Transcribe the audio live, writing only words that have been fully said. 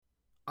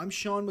I'm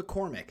Sean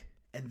McCormick,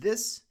 and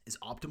this is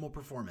Optimal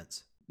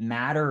Performance.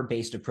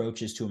 Matter-based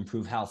approaches to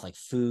improve health, like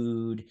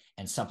food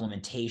and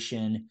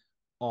supplementation,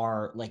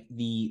 are like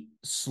the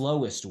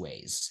slowest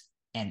ways.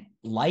 And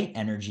light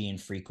energy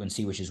and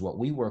frequency, which is what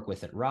we work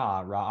with at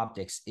Raw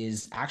Optics,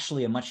 is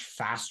actually a much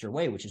faster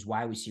way, which is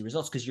why we see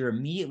results, because you're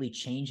immediately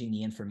changing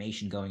the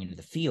information going into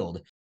the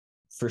field.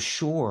 For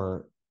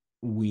sure,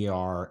 we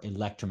are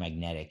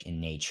electromagnetic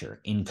in nature,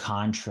 in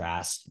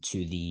contrast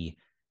to the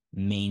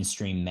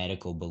mainstream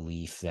medical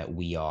belief that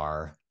we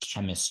are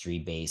chemistry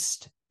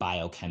based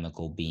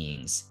biochemical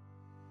beings.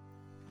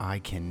 I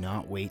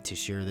cannot wait to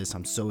share this.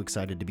 I'm so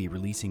excited to be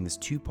releasing this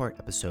two-part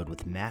episode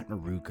with Matt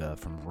Maruca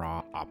from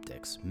Raw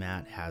Optics.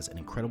 Matt has an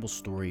incredible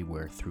story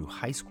where through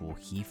high school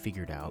he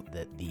figured out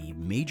that the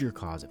major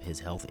cause of his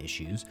health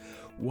issues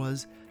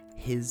was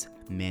his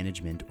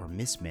management or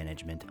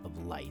mismanagement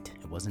of light.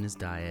 It wasn't his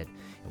diet,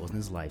 it wasn't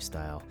his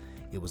lifestyle,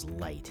 it was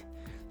light.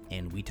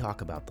 And we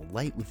talk about the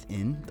light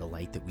within, the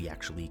light that we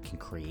actually can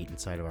create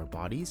inside of our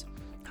bodies,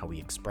 how we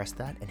express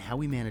that, and how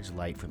we manage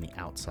light from the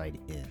outside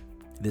in.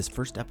 This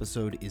first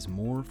episode is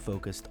more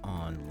focused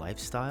on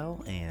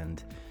lifestyle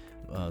and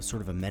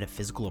sort of a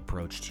metaphysical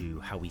approach to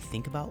how we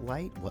think about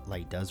light, what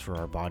light does for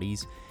our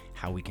bodies,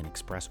 how we can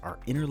express our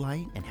inner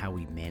light, and how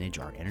we manage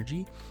our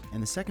energy.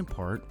 And the second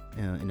part,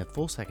 in a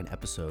full second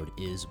episode,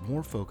 is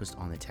more focused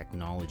on the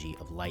technology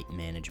of light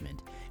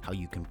management, how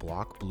you can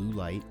block blue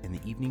light in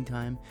the evening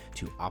time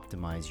to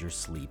optimize your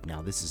sleep.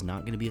 Now, this is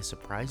not going to be a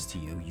surprise to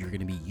you. You're going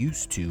to be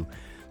used to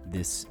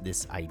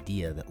this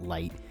idea that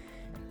light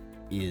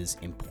is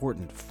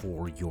important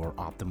for your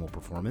optimal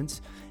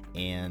performance,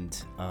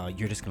 and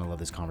you're just going to love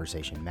this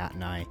conversation. Matt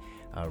and I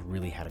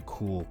really had a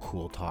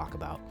cool talk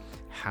about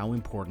how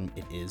important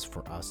it is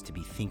for us to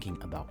be thinking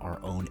about our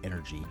own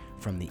energy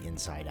from the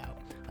inside out.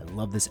 I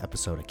love this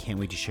episode. I can't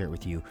wait to share it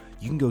with you.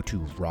 You can go to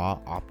Raw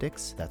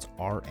Optics, that's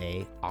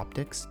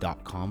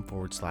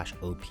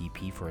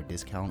raoptics.com/OPP for a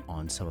discount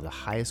on some of the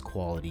highest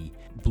quality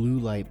blue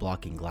light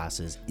blocking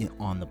glasses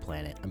on the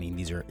planet. I mean,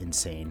 these are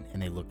insane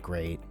and they look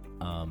great.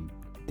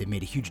 They've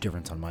made a huge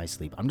difference on my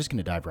sleep. I'm just going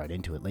to dive right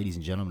into it. Ladies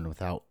and gentlemen,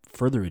 without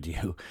further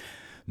ado,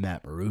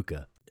 Matt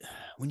Maruca.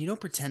 When you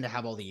don't pretend to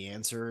have all the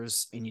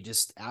answers and you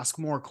just ask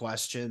more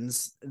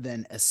questions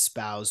than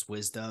espouse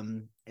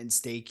wisdom and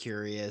stay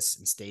curious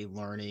and stay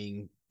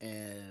learning,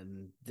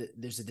 and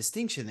there's a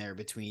distinction there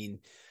between,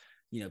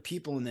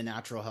 people in the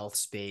natural health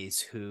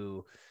space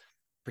who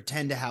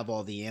pretend to have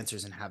all the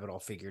answers and have it all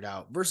figured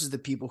out versus the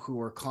people who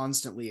are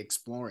constantly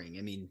exploring.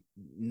 I mean,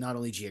 not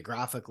only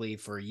geographically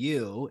for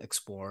you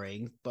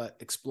exploring, but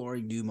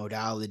exploring new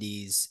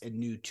modalities and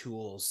new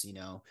tools,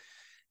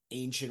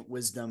 ancient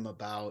wisdom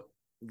about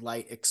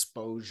light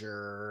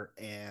exposure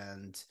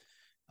and,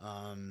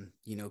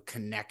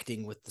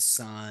 connecting with the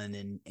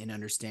sun and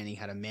understanding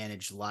how to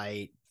manage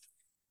light.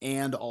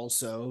 And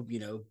also,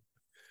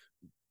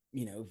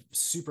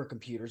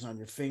 supercomputers on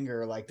your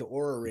finger, like the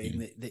Aura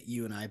Ring that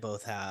you and I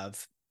both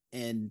have,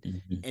 and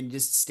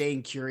just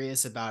staying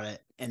curious about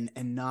it and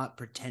not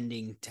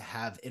pretending to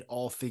have it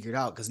all figured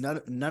out, because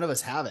none of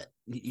us have it.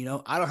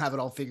 I don't have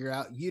it all figured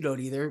out. You don't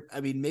either.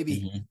 I mean,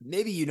 maybe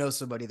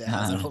somebody that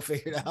has it all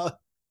figured out.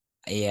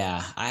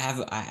 Yeah, I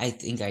have. I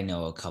think I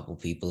know a couple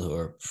people who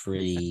are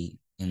pretty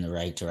in the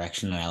right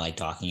direction, and I like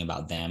talking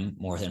about them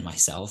more than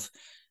myself.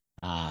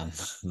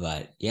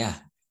 But yeah,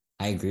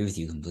 I agree with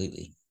you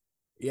completely.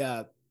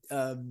 Yeah.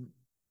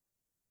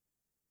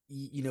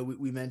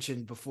 We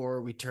mentioned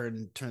before we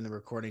turn the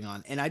recording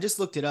on, and I just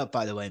looked it up,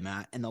 by the way,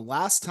 Matt. And the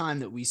last time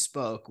that we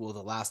spoke, well,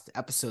 the last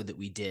episode that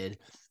we did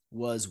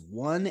was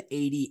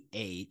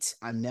 188.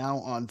 I'm now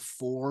on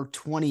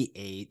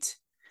 428.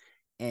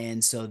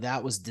 And so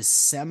that was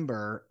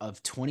December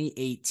of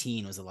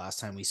 2018 was the last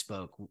time we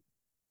spoke.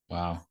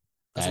 Wow.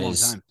 That's a That long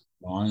is time.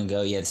 long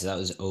ago. Yeah, so that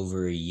was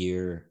over a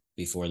year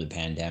before the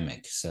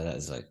pandemic. So that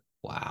was like,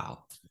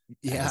 wow,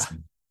 that Yeah. is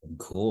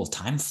cool.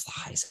 Time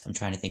flies. I'm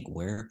trying to think,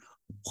 where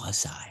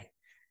was I?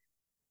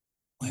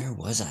 Where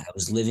was I? I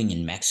was living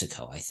in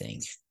Mexico, I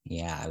think.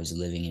 Yeah, I was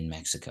living in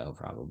Mexico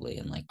probably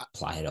in like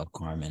Playa del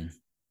Carmen.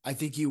 I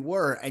think you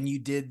were, and you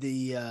did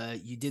the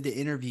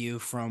interview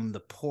from the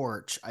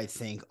porch, I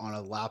think, on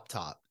a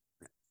laptop.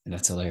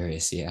 That's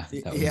hilarious. Yeah,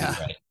 that would be Yeah.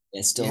 right.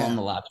 It's still on Yeah.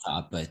 the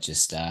laptop, but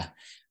just and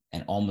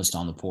almost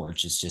on the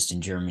porch. It's just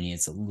in Germany.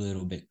 It's a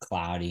little bit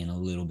cloudy and a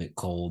little bit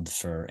cold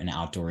for an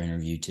outdoor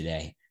interview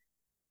today.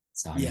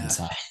 So I'm Yeah.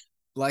 inside.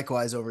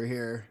 Likewise over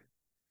here.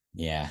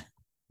 Yeah.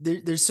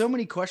 There's so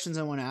many questions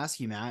I want to ask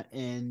you, Matt,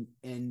 and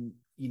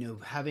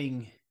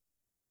having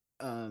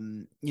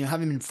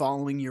been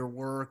following your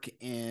work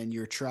and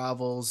your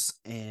travels,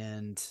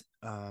 and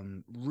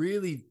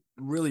really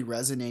really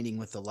resonating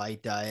with the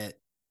light diet,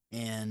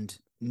 and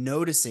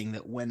noticing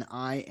that when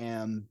I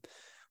am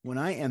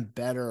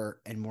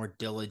better and more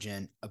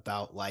diligent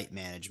about light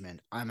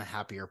management, I'm a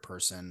happier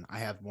person. I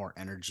have more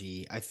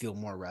energy. I feel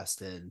more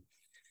rested.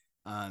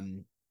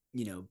 um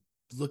you know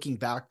Looking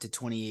back to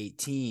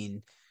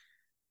 2018,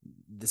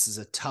 this is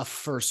a tough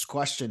first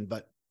question,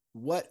 but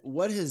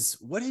what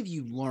have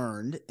you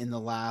learned in the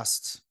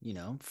last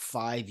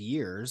 5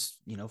 years,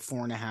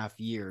 4.5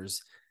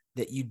 years,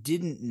 that you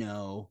didn't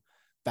know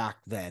back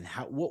then?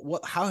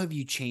 How have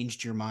you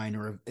changed your mind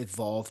or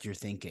evolved your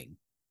thinking?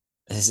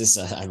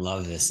 I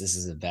love this. This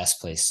is the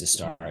best place to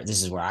start.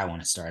 This is where I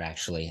want to start,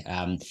 actually.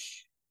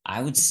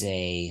 I would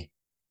say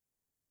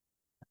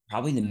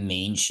probably the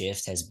main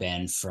shift has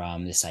been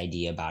from this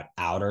idea about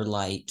outer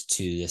light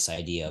to this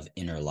idea of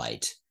inner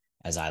light,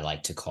 as I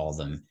like to call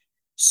them.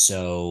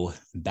 So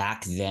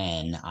back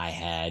then,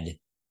 I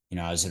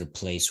was at a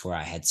place where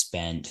I had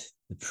spent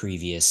the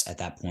previous, at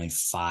that point,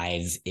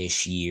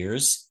 5-ish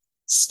years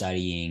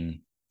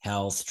studying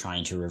health,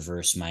 trying to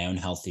reverse my own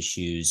health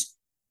issues,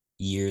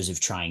 years of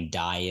trying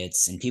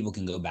diets. And people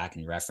can go back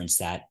and reference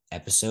that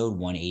episode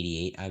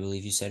 188, I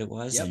believe you said it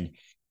was. Yep. And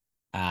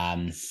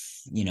um,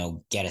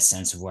 get a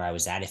sense of where I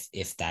was at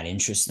if that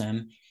interests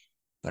them.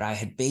 But I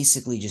had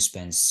basically just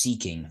been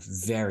seeking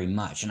very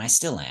much, and I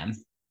still am.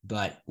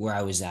 But where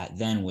I was at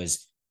then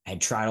was I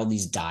had tried all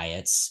these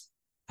diets.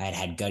 I had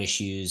had gut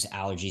issues,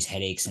 allergies,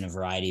 headaches, and a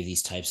variety of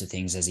these types of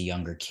things as a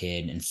younger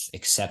kid, and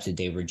accepted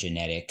they were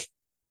genetic.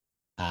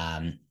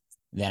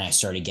 Then I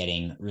started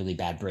getting really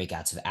bad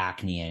breakouts of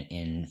acne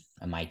in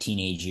my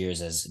teenage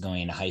years, as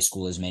going into high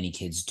school, as many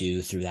kids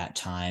do through that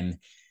time.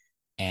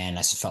 And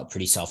I felt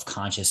pretty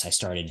self-conscious. I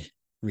started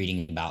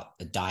reading about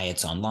the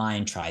diets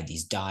online, tried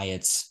these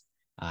diets,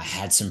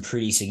 had some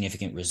pretty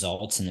significant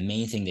results. And the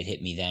main thing that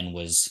hit me then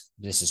was,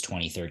 this is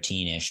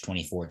 2013-ish,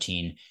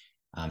 2014.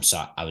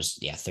 So I was,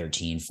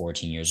 13,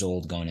 14 years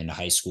old, going into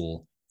high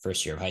school,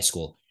 first year of high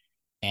school.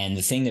 And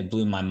the thing that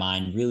blew my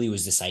mind really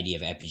was this idea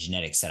of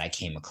epigenetics that I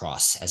came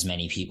across, as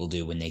many people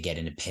do when they get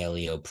into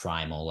paleo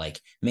primal.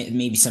 Like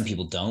maybe some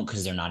people don't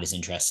because they're not as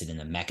interested in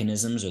the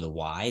mechanisms or the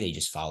why. They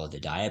just follow the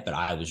diet. But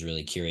I was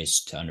really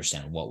curious to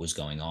understand what was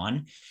going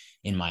on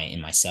in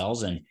my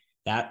cells. And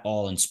that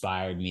all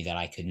inspired me that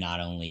I could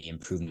not only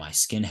improve my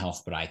skin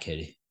health, but I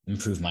could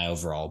improve my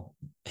overall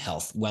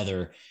health,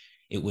 whether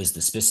it was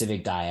the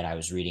specific diet I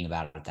was reading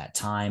about at that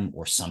time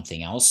or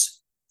something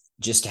else,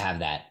 just to have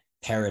that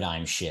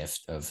paradigm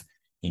shift of,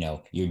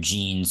 your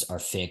genes are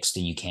fixed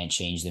and you can't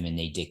change them and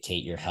they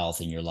dictate your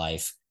health and your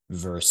life,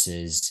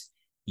 versus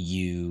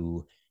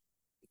you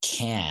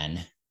can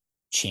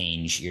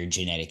change your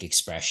genetic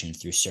expression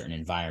through certain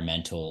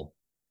environmental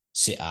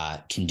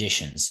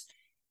conditions.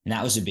 And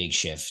that was a big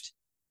shift.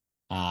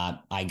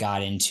 I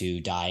got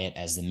into diet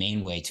as the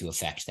main way to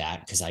affect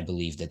that, because I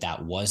believed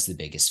that was the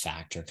biggest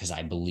factor, because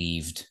I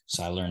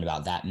learned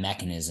about that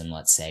mechanism,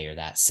 let's say, or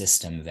that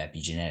system of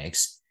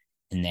epigenetics.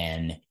 And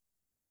then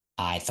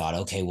I thought,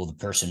 okay, well, the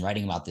person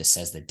writing about this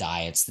says that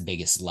diet's the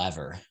biggest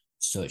lever,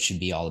 so it should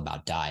be all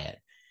about diet.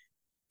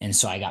 And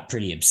so I got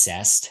pretty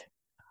obsessed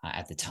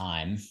at the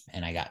time,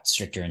 and I got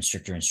stricter and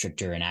stricter and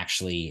stricter. And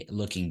actually,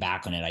 looking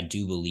back on it, I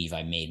do believe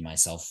I made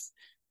myself,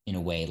 in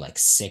a way, like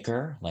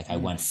sicker. Like I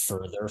went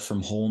further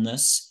from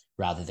wholeness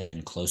rather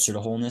than closer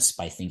to wholeness,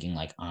 by thinking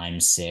like I'm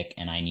sick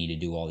and I need to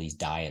do all these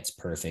diets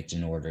perfect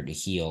in order to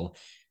heal.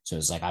 So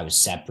it's like I was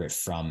separate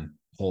from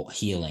whole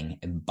healing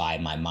by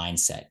my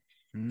mindset.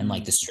 And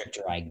like the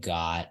stricter I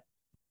got,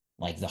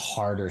 like the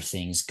harder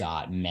things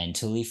got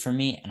mentally for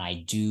me. And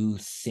I do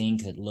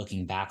think that,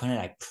 looking back on it,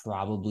 I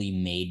probably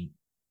made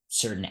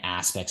certain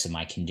aspects of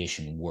my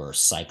condition worse,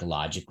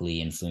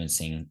 psychologically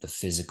influencing the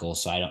physical.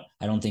 So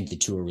I don't think the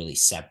two are really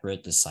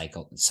separate, the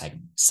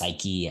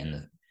psyche and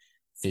the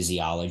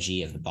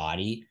physiology of the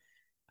body.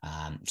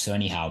 So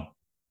anyhow,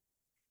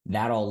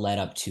 that all led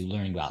up to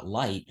learning about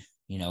light,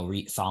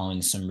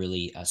 following some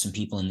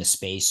people in the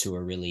space who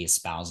are really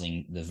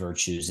espousing the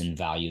virtues and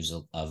values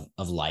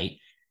of light,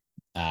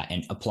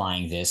 and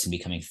applying this and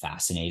becoming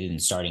fascinated and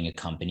starting a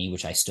company,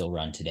 which I still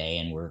run today.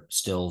 And we're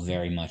still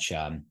very much,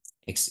 I'm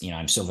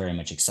still very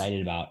much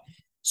excited about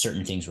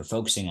certain things we're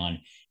focusing on.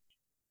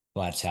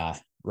 But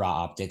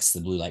Raw Optics,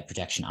 the blue light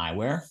protection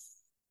eyewear.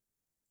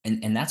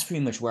 And that's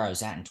pretty much where I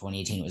was at in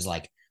 2018. It was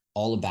like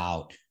all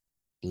about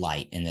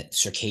light and the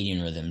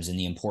circadian rhythms and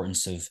the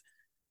importance of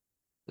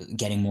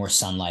getting more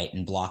sunlight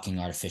and blocking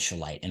artificial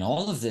light. And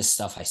all of this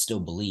stuff, I still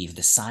believe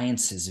the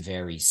science is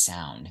very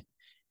sound.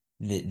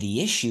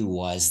 The issue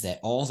was that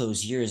all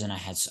those years, and I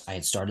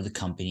had started the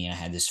company, and I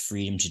had this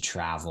freedom to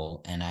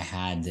travel, and I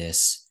had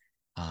this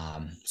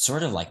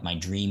sort of like my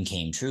dream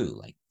came true,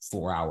 like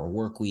 4-hour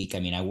work week. I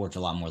mean, I worked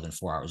a lot more than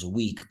 4 hours a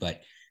week,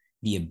 but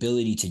the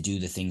ability to do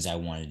the things I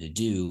wanted to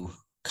do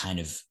kind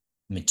of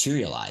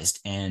materialized.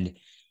 And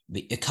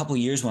a couple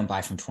of years went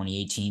by, from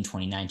 2018,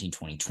 2019,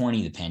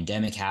 2020. The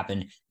pandemic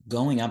happened.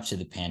 Going up to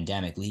the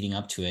pandemic, leading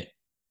up to it,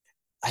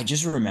 I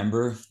just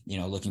remember,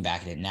 looking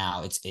back at it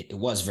now, it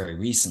was very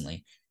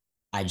recently.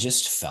 I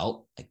just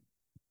felt like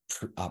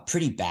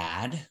pretty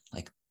bad,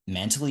 like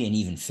mentally and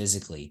even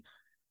physically,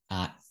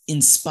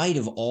 in spite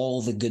of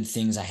all the good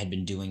things I had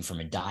been doing from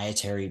a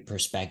dietary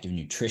perspective,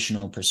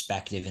 nutritional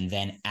perspective, and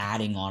then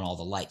adding on all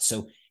the light.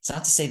 So it's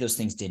not to say those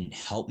things didn't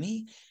help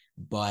me,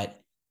 but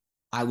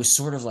I was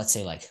sort of, let's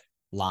say, like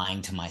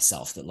lying to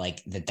myself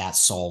that that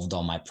solved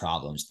all my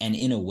problems. And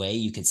in a way,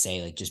 you could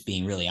say, like, just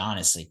being really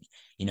honest, like,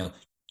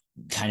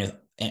 kind of,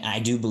 and I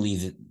do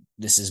believe that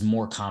this is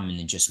more common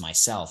than just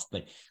myself,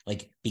 but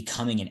like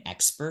becoming an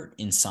expert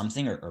in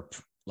something, or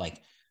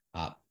like,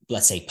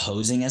 let's say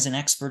posing as an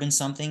expert in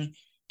something,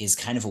 is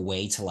kind of a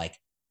way to like,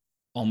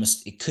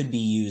 almost, it could be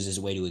used as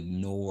a way to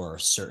ignore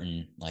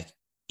certain like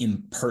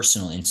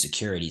impersonal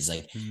insecurities,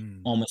 like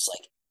Mm. almost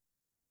like,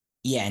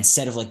 yeah,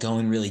 instead of like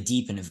going really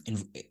deep and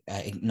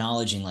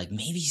acknowledging like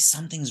maybe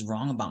something's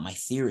wrong about my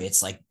theory,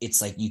 it's like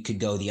you could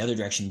go the other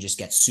direction and just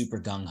get super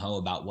gung-ho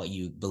about what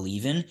you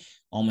believe in,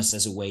 almost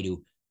as a way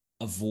to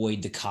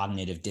avoid the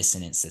cognitive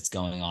dissonance that's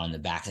going on in the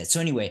back of it. So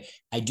anyway,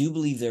 I do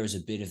believe there was a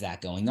bit of that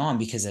going on,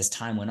 because as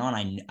time went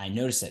on, I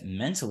noticed that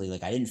mentally,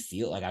 like, I didn't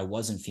feel like I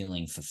wasn't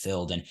feeling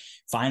fulfilled. And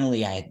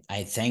finally,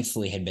 I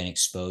thankfully had been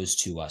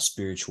exposed to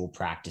spiritual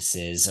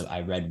practices.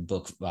 I read a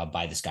book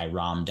by this guy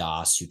Ram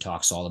Dass, who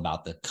talks all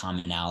about the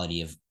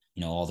commonality of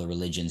all the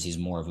religions. He's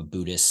more of a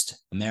Buddhist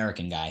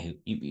American guy. Who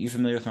you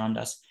familiar with Ram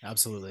Dass?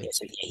 Absolutely. Yeah,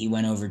 so he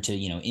went over to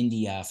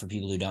India. For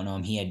people who don't know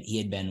him, he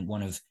had been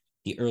one of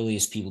the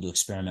earliest people to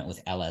experiment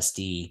with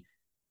LSD,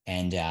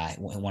 and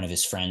one of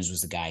his friends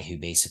was the guy who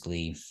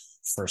basically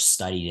first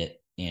studied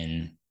it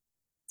in,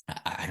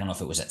 I don't know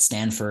if it was at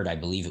Stanford. I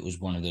believe it was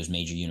one of those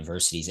major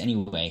universities.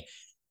 Anyway,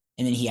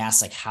 and then he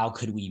asked, like, how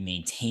could we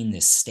maintain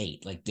this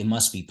state? Like, it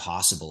must be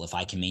possible. If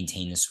I can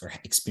maintain this or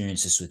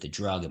experience this with the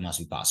drug, it must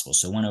be possible.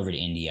 So went over to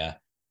India,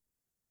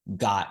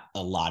 got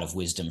a lot of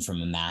wisdom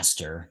from a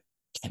master,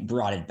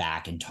 brought it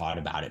back and taught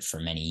about it for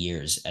many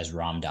years as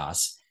Ram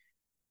Dass.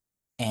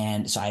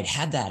 And so I'd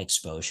had that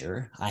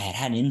exposure. I had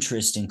had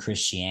interest in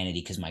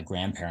Christianity because my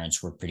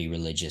grandparents were pretty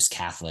religious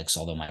Catholics,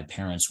 although my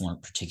parents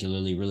weren't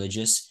particularly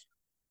religious.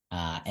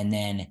 And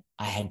then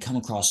I had come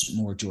across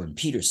more Jordan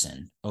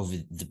Peterson over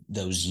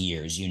those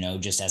years,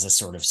 just as a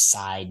sort of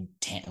side,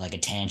 like a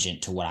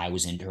tangent to what I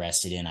was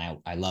interested in.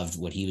 I loved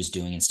what he was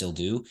doing and still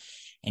do.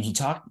 And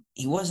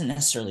he wasn't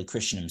necessarily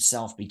Christian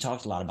himself, but he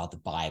talked a lot about the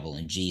Bible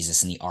and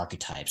Jesus and the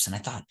archetypes. And I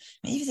thought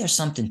maybe there's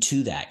something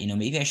to that.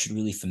 Maybe I should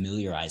really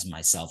familiarize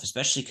myself,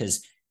 especially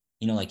because,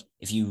 like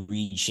if you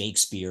read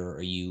Shakespeare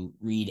or you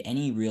read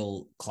any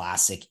real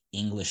classic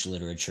English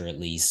literature, at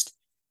least,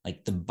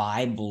 like the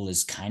Bible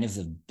is kind of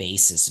the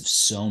basis of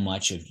so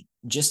much of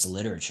just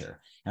literature.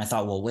 And I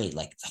thought, well, wait,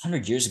 like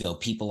 100 years ago,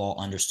 people all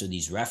understood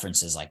these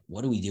references. Like,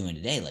 what are we doing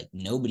today? Like,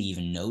 nobody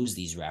even knows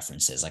these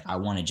references. Like, I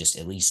want to just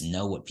at least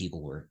know what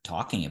people were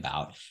talking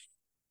about.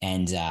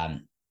 And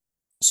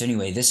so,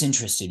 anyway, this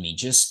interested me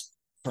just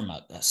from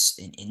an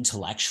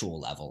intellectual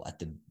level at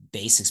the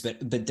basics,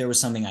 but there was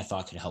something I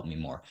thought could help me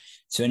more.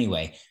 So,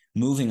 anyway,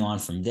 moving on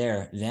from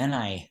there, then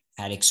I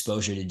had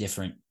exposure to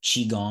different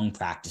qigong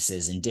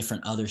practices and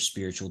different other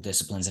spiritual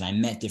disciplines, and I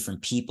met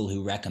different people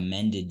who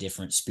recommended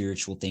different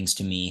spiritual things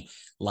to me,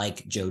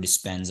 like Joe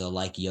Dispenza,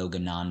 like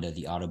Yogananda,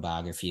 the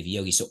autobiography of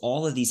Yogi. So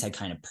all of these had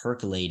kind of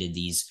percolated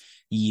these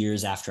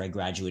years after I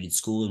graduated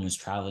school and was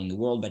traveling the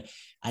world, but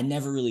I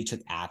never really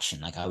took action.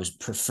 Like, I was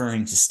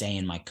preferring to stay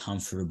in my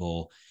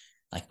comfortable,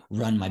 like,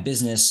 run my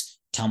business,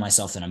 tell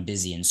myself that I'm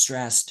busy and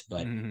stressed,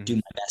 but do Mm.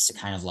 my best to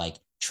kind of like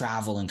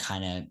travel and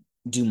kind of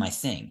do my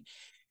thing.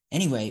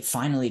 Anyway,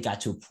 finally it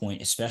got to a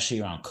point, especially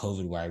around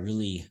COVID, where I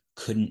really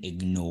couldn't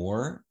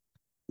ignore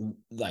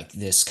like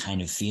this kind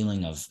of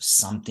feeling of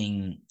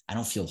something. I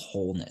don't feel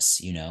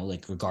wholeness,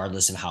 like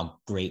regardless of how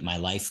great my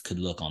life could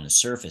look on the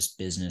surface,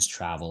 business,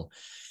 travel.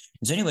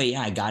 And so anyway,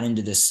 yeah, I got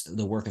into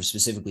the work of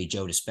specifically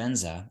Joe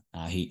Dispenza.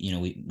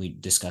 We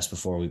discussed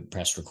before we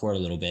pressed record a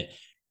little bit,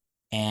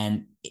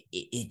 and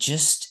it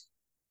just,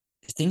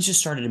 things just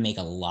started to make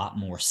a lot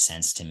more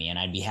sense to me. And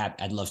I'd be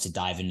happy, I'd love to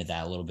dive into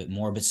that a little bit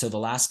more. But so the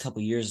last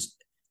couple of years,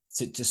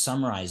 to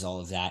summarize all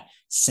of that,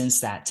 since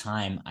that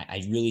time,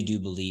 I really do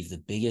believe the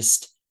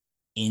biggest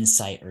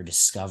insight or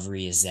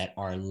discovery is that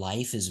our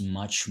life is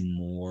much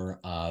more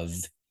of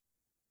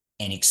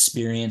an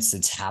experience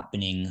that's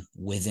happening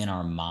within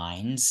our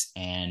minds,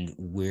 and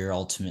we're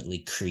ultimately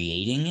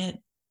creating it,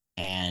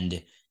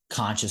 and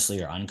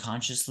consciously or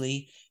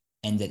unconsciously.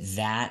 And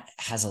that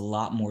has a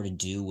lot more to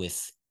do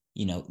with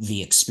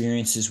the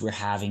experiences we're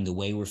having, the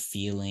way we're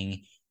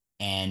feeling.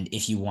 And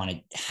if you want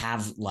to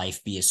have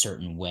life be a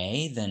certain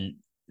way, then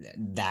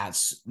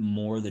that's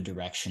more the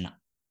direction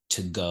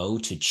to go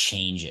to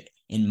change it,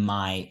 in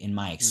my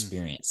Mm.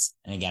 experience.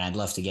 And again, I'd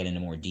love to get into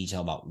more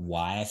detail about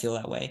why I feel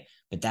that way,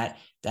 but that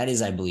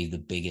is, I believe, the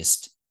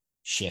biggest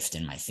shift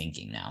in my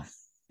thinking now.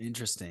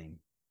 Interesting.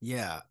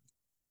 Yeah.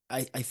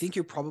 I think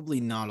you're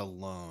probably not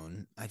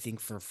alone. I think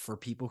for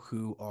people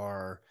who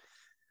are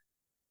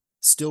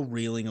still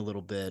reeling a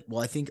little bit,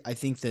 well, I think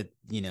that,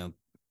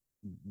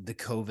 the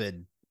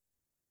COVID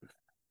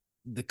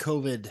the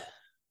COVID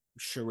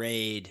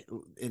charade,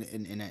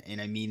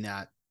 and I mean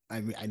that,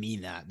 I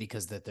mean that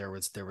because that there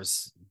was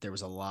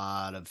a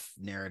lot of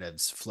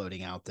narratives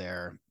floating out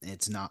there.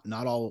 It's not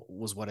all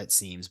was what it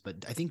seems,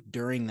 but I think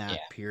during Yeah, that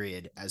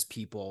period, as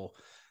people,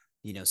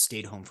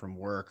 stayed home from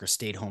work or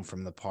stayed home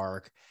from the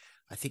park,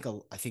 I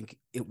think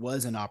it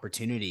was an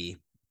opportunity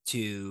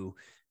to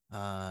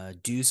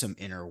do some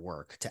inner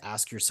work, to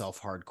ask yourself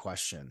hard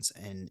questions.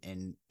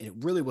 And it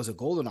really was a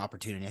golden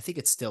opportunity. I think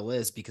it still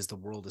is, because the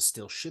world is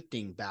still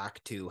shifting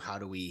back to how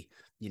do we,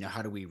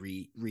 how do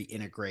we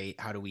reintegrate?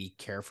 How do we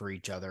care for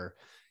each other?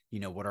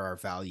 What are our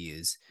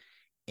values?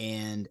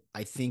 And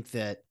I think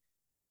that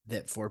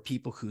for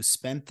people who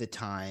spent the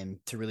time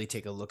to really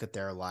take a look at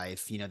their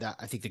life, that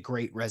I think the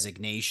great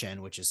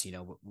resignation, which is,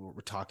 what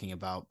we're talking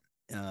about,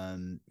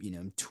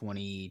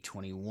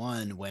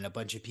 2021, when a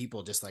bunch of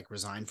people just like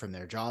resigned from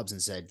their jobs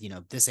and said,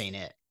 this ain't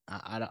it.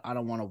 I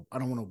don't want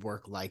to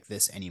work like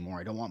this anymore.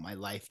 I don't want my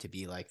life to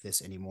be like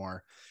this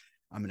anymore.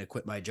 I'm going to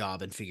quit my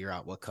job and figure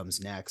out what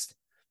comes next.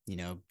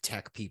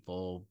 Tech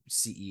people,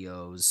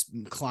 CEOs,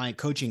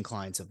 coaching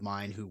clients of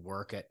mine who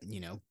work at,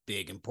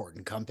 big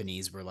important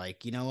companies were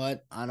like, you know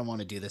what? I don't want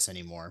to do this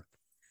anymore.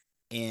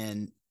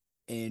 And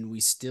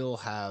we still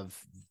have,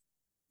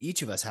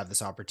 each of us have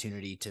this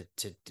opportunity to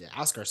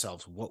ask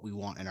ourselves what we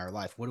want in our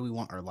life. What do we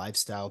want our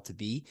lifestyle to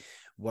be?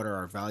 What are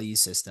our value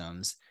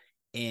systems?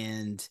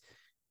 And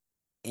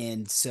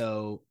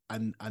so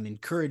I'm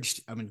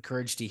encouraged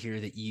to hear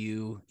that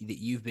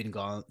you've been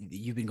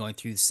going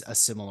through a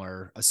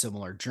similar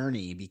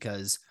journey,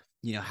 because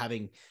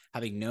having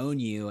known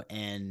you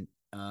and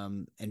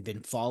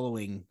been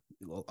following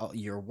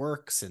your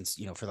work since,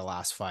 for the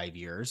last 5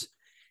 years,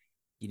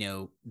 you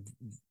know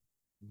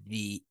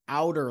the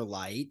outer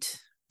light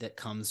that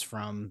comes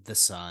from the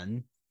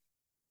sun,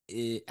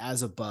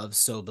 as above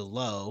so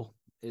below,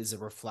 is a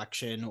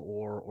reflection,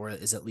 or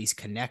is at least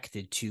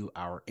connected to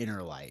our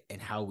inner light,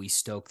 and how we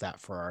stoke that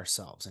for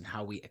ourselves and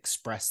how we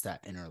express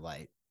that inner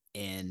light.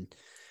 And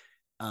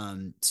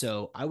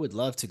so I would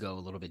love to go a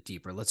little bit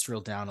deeper. Let's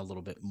drill down a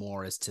little bit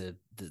more as to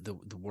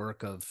the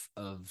work of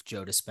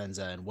Joe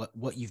Dispenza, and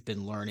what you've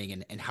been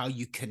learning, and how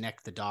you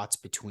connect the dots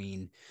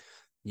between,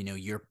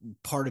 your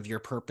part of your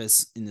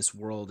purpose in this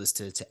world is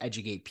to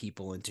educate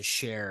people and to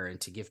share and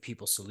to give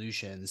people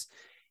solutions.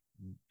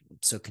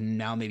 So can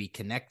now maybe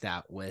connect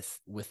that with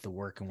the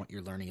work and what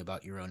you're learning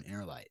about your own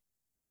inner light.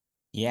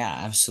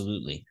 Yeah,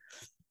 absolutely.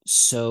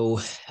 So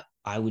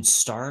I would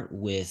start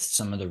with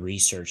some of the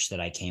research that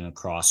I came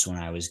across when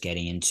I was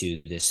getting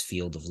into this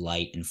field of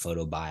light and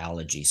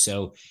photobiology.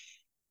 So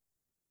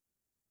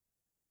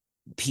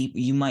people,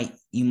 you might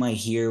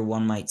hear,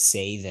 one might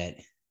say that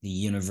the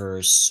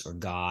universe or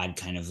God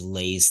kind of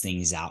lays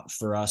things out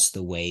for us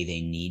the way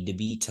they need to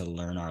be to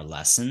learn our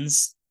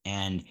lessons.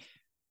 And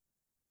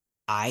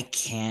I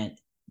can't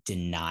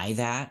deny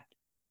that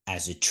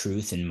as a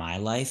truth in my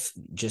life,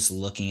 just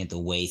looking at the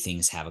way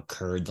things have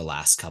occurred the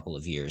last couple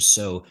of years.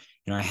 So,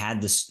 I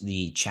had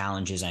the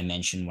challenges I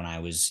mentioned when I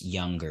was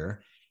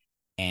younger,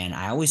 and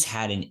I always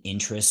had an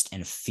interest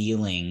and a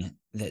feeling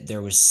that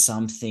there was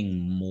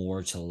something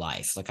more to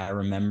life. Like I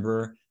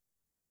remember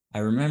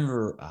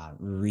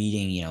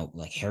reading,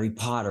 like Harry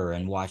Potter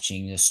and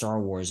watching the Star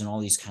Wars and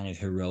all these kind of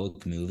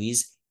heroic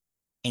movies,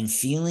 and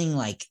feeling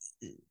like,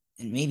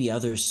 and maybe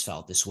others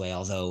felt this way,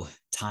 although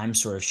time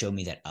sort of showed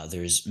me that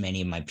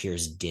many of my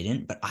peers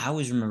didn't. But I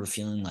always remember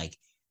feeling like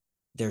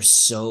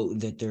there's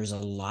a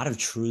lot of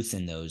truth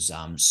in those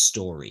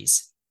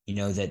stories.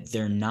 That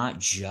they're not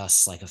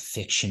just like a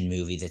fiction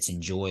movie that's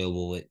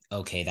enjoyable with,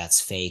 okay, that's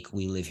fake.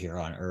 We live here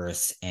on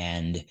Earth,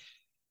 and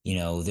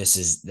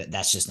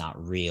that's just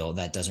not real.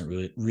 That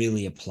doesn't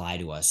really apply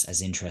to us,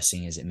 as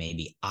interesting as it may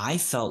be. I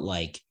felt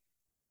like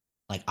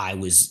I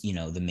was,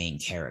 the main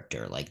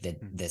character, like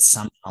that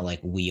somehow, like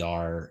we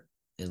are,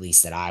 at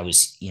least that I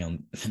was,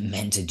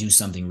 meant to do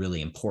something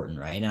really important,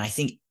 right? And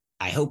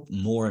I hope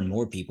more and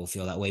more people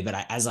feel that way.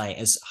 But as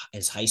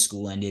high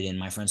school ended and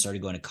my friends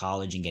started going to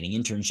college and getting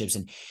internships,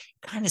 and it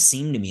kind of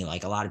seemed to me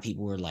like a lot of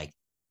people were like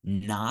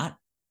not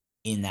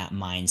in that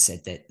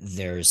mindset that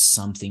there's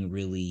something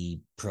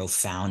really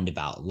profound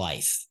about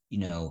life.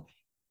 I'm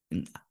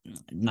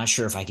not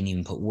sure if I can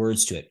even put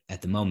words to it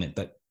at the moment,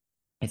 but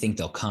I think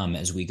they'll come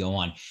as we go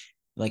on.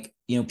 Like,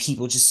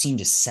 people just seem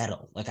to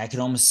settle. Like I could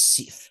almost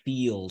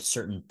feel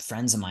certain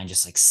friends of mine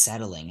just like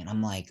settling. And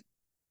I'm like,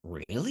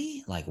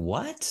 really? Like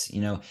what?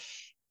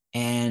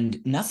 And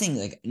nothing,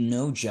 like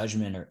no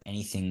judgment or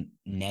anything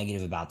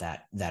negative about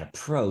that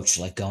approach,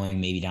 like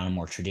going maybe down a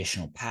more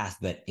traditional path,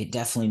 but it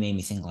definitely made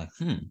me think like,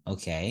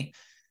 okay,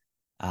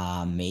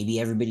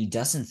 maybe everybody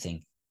doesn't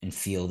think and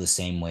feel the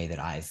same way that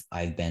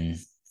I've been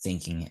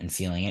thinking and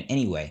feeling it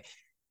anyway.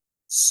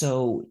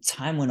 So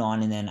time went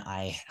on, and then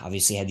I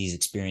obviously had these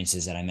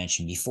experiences that I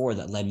mentioned before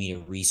that led me to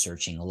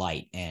researching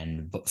light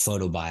and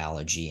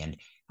photobiology. And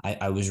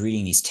I was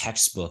reading these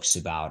textbooks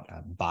about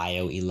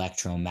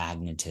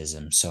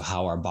bioelectromagnetism, so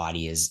how our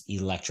body is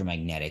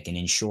electromagnetic. And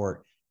in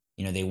short,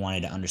 they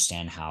wanted to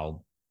understand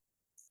how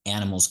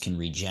animals can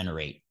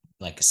regenerate,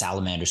 like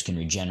salamanders can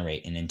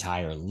regenerate an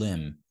entire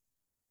limb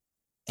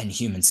and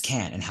humans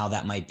can't, and how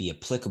that might be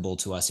applicable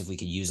to us if we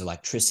could use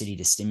electricity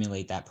to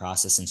stimulate that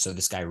process. And so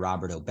this guy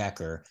Robert O.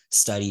 Becker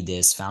studied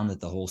this, found that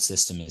the whole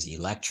system is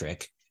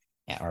electric.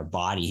 Our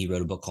body, he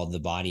wrote a book called The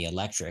Body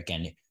Electric,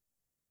 and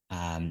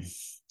um,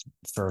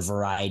 for a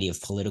variety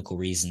of political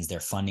reasons,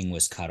 their funding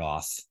was cut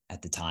off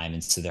at the time,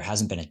 and so there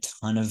hasn't been a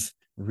ton of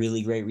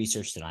really great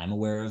research that I'm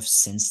aware of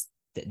since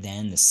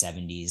then, the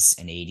 70s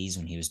and 80s,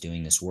 when he was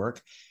doing this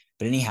work.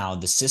 But anyhow,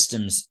 the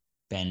system's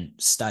been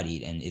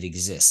studied and it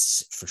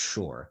exists for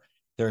sure.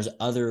 There's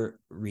other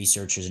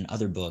researchers and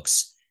other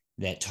books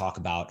that talk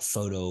about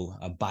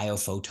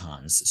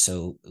biophotons,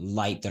 so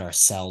light that our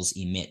cells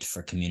emit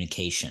for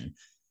communication.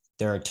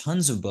 There are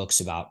tons of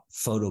books about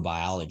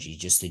photobiology,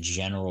 just the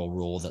general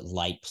role that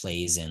light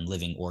plays in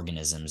living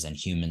organisms and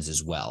humans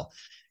as well.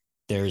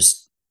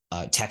 There's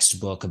a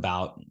textbook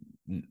about,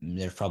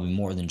 there's probably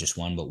more than just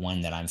one, but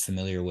one that I'm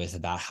familiar with,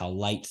 about how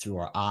light through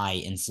our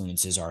eye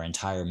influences our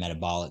entire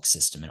metabolic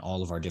system and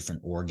all of our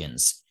different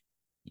organs,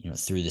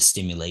 through the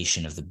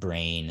stimulation of the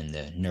brain and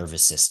the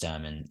nervous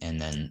system, and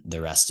then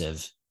the rest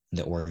of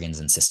the organs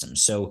and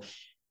systems. So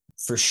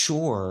for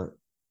sure,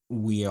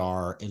 we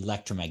are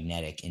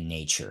electromagnetic in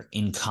nature,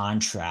 in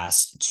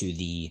contrast to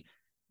the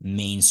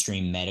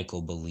mainstream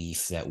medical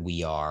belief that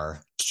we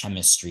are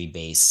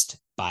chemistry-based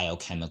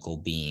biochemical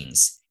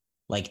beings.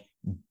 Like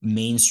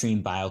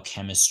mainstream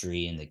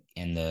biochemistry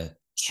and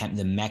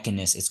the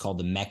mechanism, it's called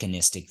the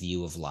mechanistic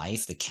view of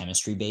life, the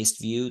chemistry-based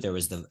view. There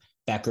was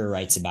Becker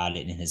writes about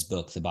it in his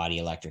book, The Body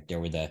Electric. There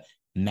were the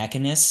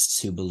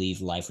mechanists who believed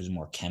life was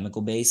more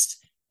chemical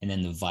based, and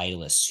then the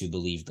vitalists who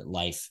believed that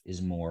life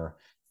is more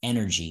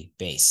energy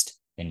based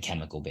than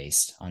chemical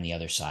based on the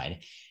other side.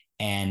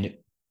 And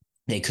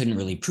they couldn't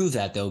really prove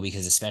that, though,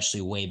 because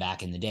especially way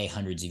back in the day,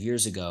 hundreds of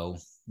years ago,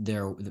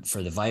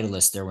 for the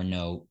vitalists, there were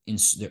no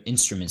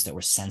instruments that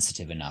were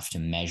sensitive enough to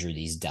measure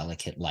these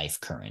delicate life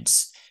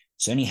currents.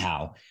 So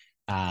anyhow,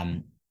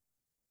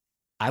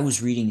 I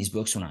was reading these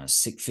books when I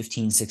was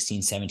 15,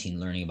 16, 17,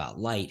 learning about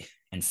light,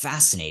 and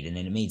fascinated,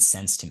 and it made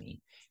sense to me.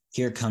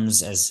 Here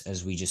comes,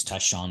 as we just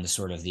touched on, the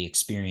sort of the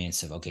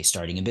experience of, okay,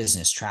 starting a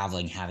business,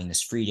 traveling, having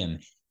this freedom,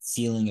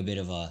 feeling a bit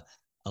of a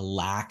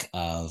lack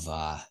of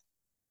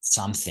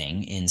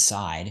something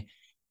inside,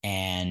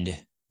 and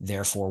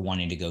therefore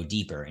wanting to go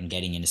deeper and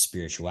getting into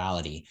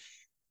spirituality.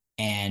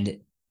 And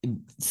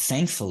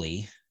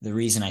thankfully, the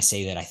reason I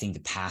say that I think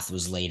the path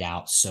was laid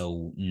out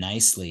so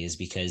nicely is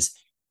because,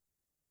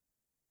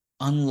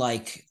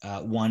 unlike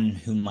one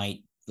who might,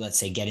 let's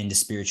say, get into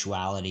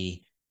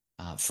spirituality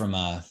from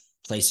a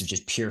place of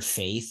just pure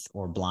faith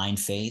or blind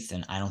faith,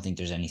 and I don't think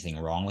there's anything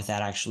wrong with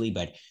that, actually,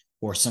 but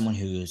or someone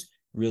who's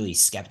really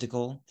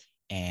skeptical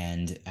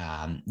and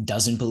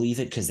doesn't believe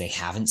it because they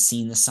haven't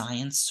seen the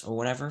science or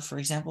whatever, for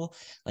example,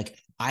 like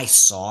I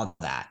saw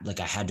that, like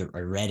I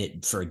read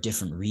it for a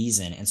different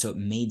reason, and so it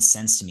made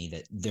sense to me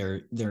that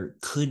there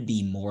could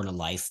be more to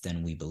life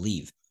than we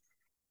believe.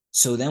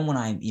 So then when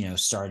I,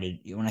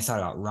 when I thought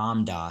about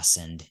Ram Dass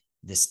and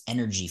this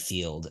energy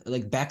field,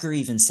 like Becker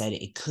even said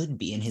it could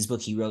be, in his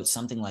book, he wrote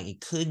something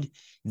like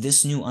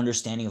this new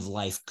understanding of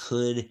life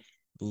could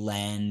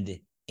lend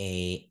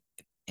an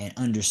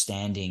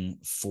understanding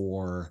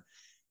for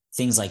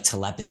things like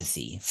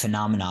telepathy,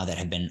 phenomena that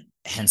have been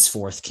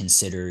henceforth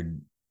considered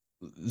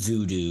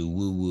voodoo,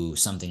 woo-woo,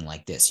 something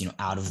like this,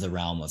 out of the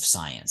realm of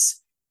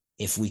science,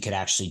 if we could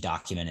actually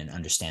document and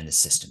understand the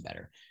system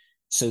better.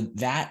 So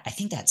I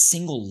think that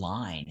single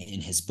line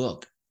in his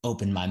book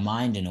opened my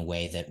mind in a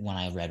way that when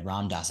I read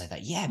Ram Dass, I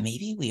thought, yeah,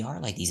 maybe we are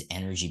like these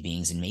energy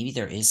beings, and maybe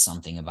there is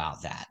something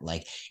about that.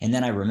 And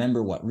then I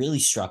remember what really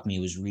struck me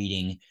was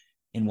reading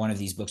in one of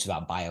these books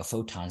about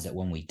biophotons, that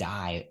when we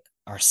die,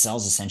 our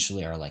cells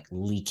essentially are like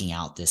leaking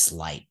out this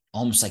light,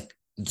 almost like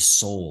the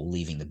soul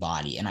leaving the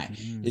body. And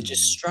it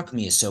just struck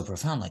me as so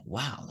profound, like,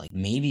 wow, like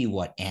maybe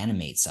what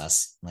animates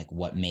us, like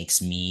what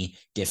makes me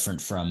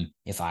different from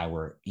if I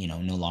were,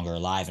 no longer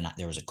alive and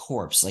there was a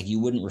corpse, like you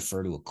wouldn't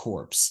refer to a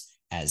corpse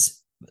as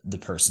the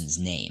person's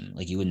name.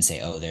 Like you wouldn't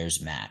say, oh,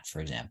 there's Matt, for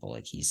example,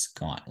 like he's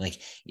gone.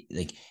 Like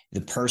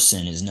the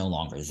person is no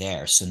longer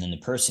there. So then the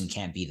person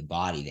can't be the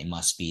body. They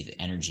must be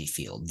the energy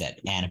field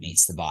that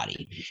animates the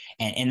body.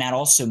 And that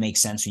also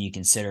makes sense when you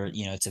consider,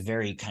 it's a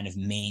very kind of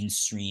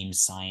mainstream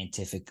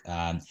scientific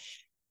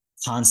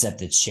concept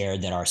that's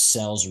shared, that our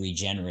cells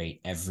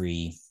regenerate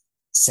every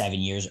 7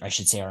 years. I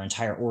should say our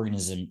entire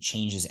organism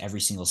changes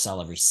every single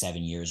cell every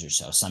 7 years or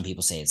so. Some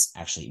people say it's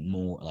actually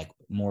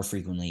more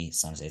frequently,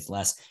 some say it's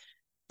less.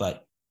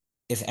 But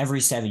if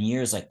every 7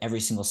 years, like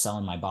every single cell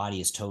in my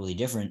body is totally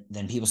different,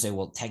 then people say,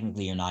 well,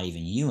 technically you're not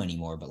even you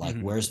anymore. But like,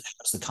 how's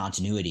the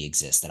continuity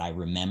exist, that I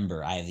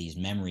remember? I have these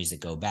memories that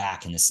go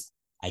back in this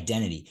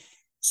identity.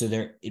 So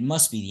it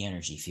must be the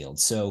energy field.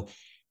 So,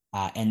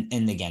 and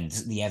again,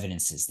 the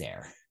evidence is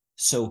there.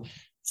 So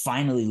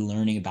finally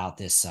learning about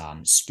this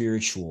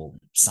spiritual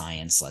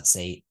science, let's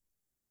say,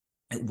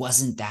 it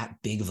wasn't that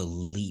big of a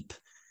leap,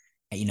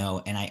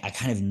 and I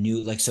kind of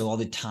knew, like, so all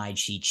the Tai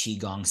Chi,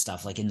 Qigong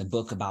stuff, like in the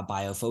book about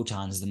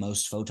biophotons, the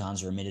most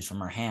photons are emitted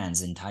from our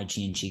hands. And Tai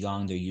Chi and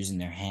Qigong, they're using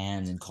their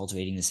hands and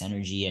cultivating this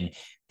energy. And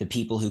the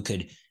people who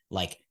could,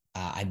 like,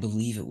 I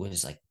believe it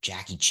was like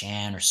Jackie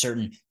Chan or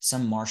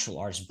some martial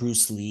artist,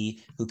 Bruce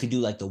Lee, who could do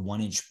like the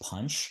 1-inch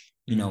punch,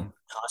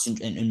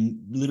 and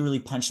literally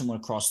punch someone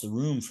across the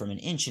room from an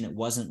inch. And it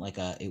wasn't like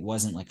a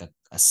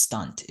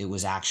stunt. It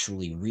was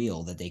actually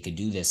real that they could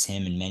do this.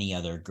 Him and many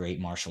other great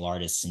martial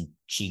artists and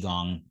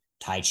Qigong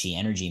Tai Chi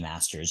energy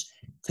masters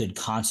could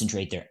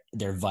concentrate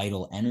their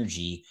vital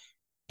energy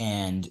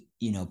and,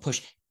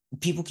 push.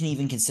 People can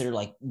even consider,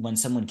 like, when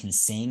someone can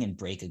sing and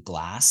break a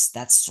glass,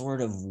 that's sort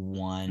of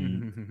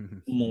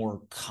one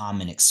more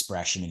common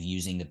expression of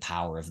using the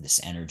power of this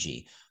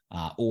energy,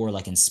 or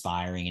like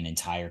inspiring an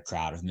entire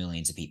crowd of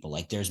millions of people.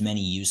 Like, there's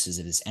many uses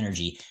of this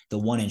energy. The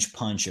 1 inch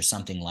punch or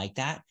something like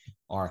that,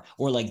 or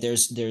like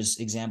there's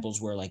examples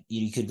where, like,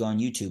 you could go on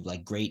YouTube,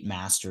 like great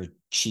master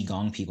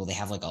qigong people, they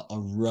have like a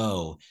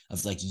row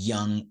of like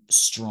young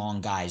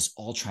strong guys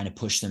all trying to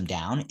push them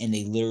down, and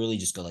they literally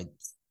just go like,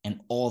 and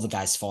all the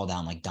guys fall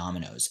down like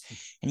dominoes.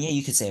 And yeah,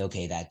 you could say,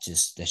 okay, that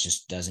just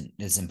doesn't,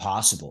 it's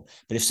impossible.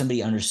 But if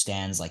somebody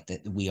understands like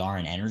that we are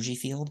an energy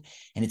field,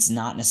 and it's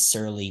not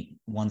necessarily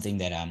one thing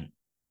that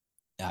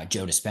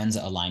Joe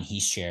Dispenza, a line he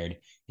shared,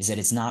 is that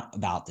it's not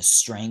about the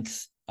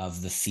strength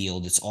of the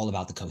field, it's all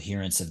about the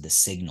coherence of the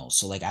signal.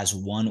 So like, as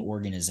one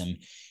organism,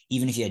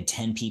 even if you had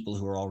 10 people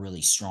who are all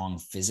really strong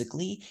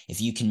physically, if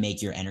you can make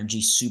your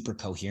energy super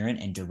coherent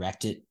and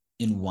direct it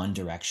in one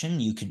direction,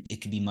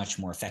 it could be much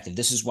more effective.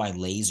 This is why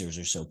lasers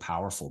are so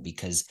powerful,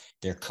 because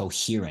they're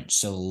coherent.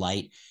 So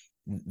light,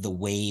 the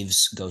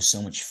waves go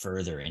so much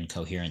further in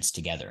coherence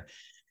together.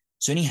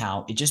 So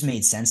anyhow, it just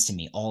made sense to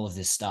me, all of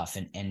this stuff.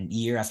 And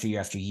year after year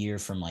after year,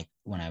 from like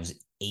when I was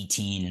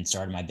 18 and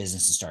started my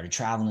business and started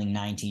traveling,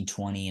 19,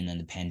 20, and then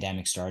the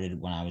pandemic started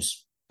when I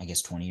was, I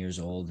guess, 20 years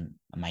old. And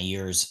my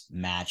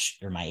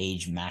my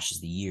age matches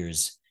the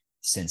years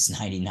since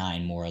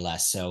 99, more or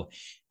less. So,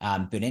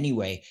 but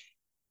anyway,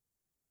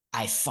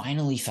 I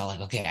finally felt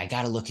like, okay, I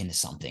got to look into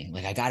something.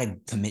 Like, I got to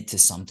commit to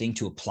something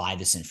to apply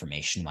this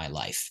information in my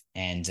life.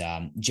 And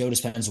Joe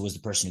Dispenza was the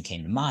person who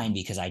came to mind,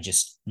 because I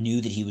just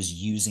knew that he was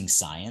using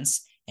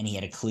science and he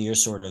had a clear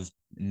sort of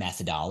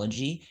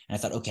methodology. And I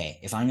thought, okay,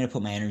 if I'm going to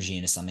put my energy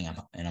into something,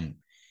 I'm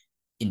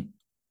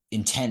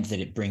intent that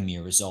it bring me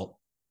a result,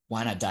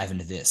 why not dive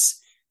into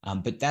this?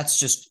 But that's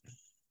just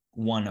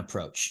one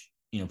approach.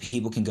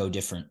 People can go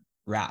different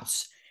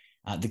routes.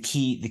 The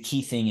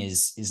key thing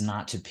is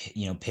not to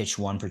pitch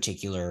one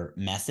particular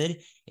method.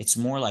 It's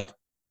more like,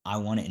 I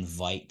want to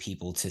invite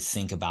people to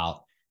think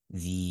about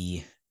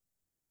the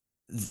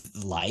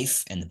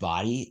life and the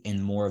body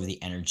in more of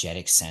the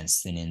energetic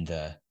sense than in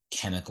the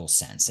chemical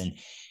sense. And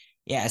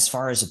yeah, as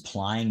far as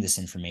applying this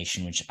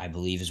information, which I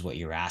believe is what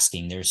you're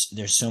asking, there's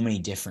so many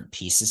different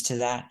pieces to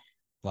that.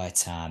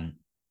 But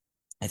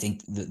I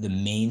think the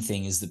main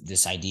thing is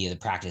this idea, the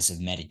practice of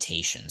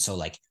meditation. So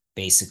like,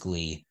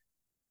 basically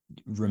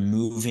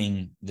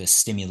removing the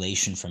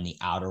stimulation from the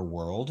outer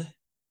world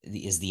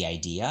is the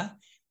idea.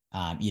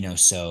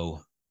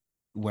 So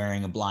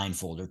wearing a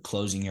blindfold or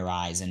closing your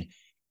eyes and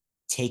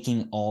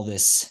taking all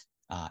this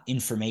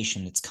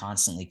information that's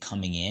constantly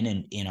coming in,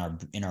 and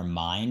in our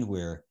mind,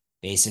 we're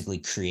basically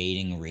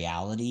creating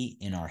reality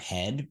in our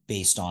head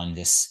based on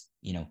this,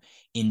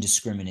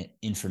 indiscriminate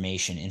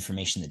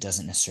information that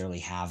doesn't necessarily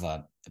have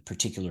a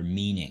particular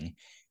meaning.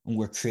 And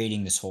we're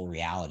creating this whole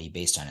reality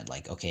based on it.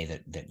 Like,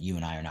 okay, that you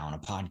and I are now on a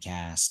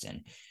podcast,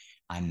 and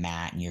I'm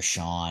Matt and you're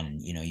Sean,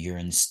 and you're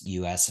in the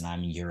US and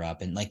I'm in Europe.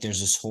 And like,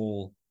 there's this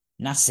whole,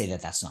 not to say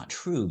that that's not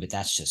true, but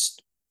that's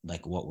just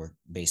like what we're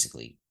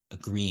basically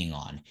agreeing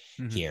on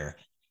here.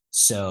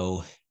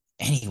 So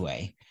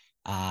anyway,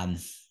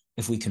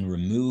 if we can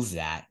remove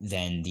that,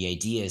 then the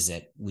idea is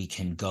that we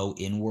can go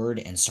inward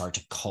and start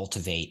to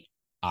cultivate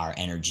our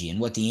energy. And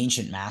what the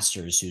ancient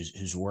masters,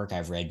 whose work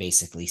I've read,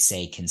 basically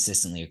say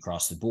consistently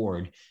across the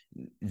board,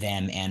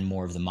 them and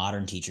more of the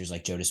modern teachers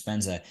like Joe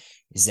Dispenza,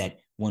 is that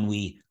when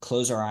we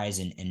close our eyes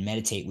and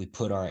meditate,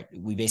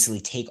 we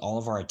basically take all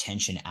of our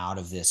attention out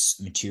of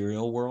this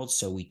material world.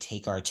 So we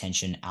take our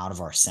attention out of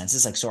our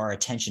senses. Like, so our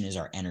attention is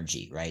our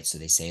energy, right? So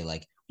they say,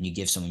 like, when you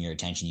give someone your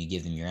attention, you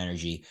give them your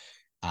energy.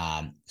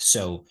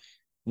 So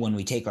when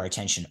we take our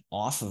attention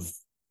off of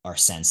our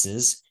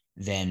senses,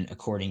 then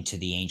according to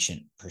the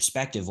ancient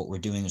perspective, what we're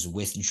doing is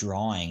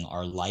withdrawing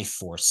our life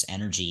force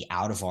energy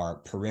out of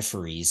our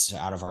peripheries,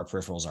 out of our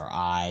peripherals, our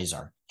eyes,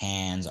 our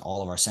hands,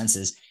 all of our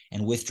senses,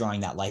 and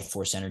withdrawing that life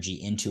force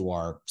energy into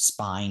our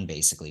spine,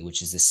 basically,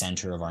 which is the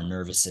center of our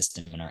nervous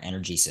system and our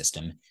energy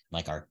system,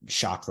 like our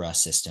chakra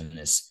system,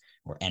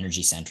 or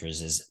energy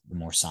centers is the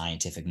more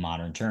scientific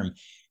modern term.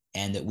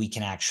 And that we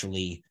can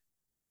actually,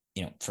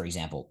 for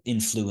example,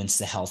 influence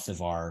the health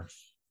of our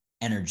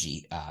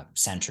energy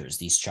centers,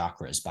 these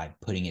chakras, by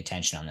putting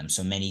attention on them.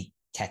 So many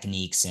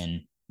techniques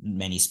and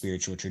many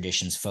spiritual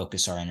traditions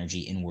focus our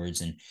energy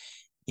inwards. And,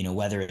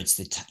 whether it's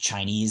the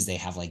Chinese, they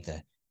have like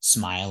the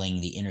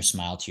inner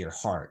smile to your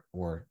heart,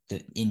 or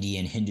the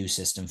Indian Hindu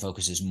system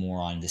focuses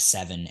more on the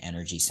 7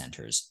 energy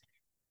centers,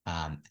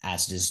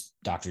 as does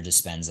Dr.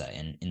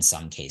 Dispenza in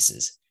some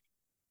cases.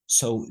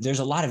 So there's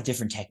a lot of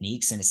different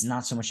techniques, and it's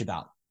not so much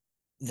about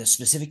the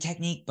specific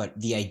technique, but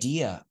the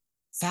idea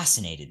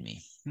fascinated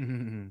me.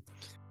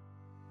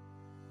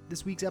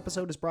 This week's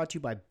episode is brought to you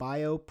by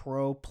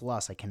BioPro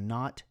Plus. I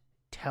cannot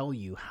tell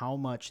you how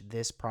much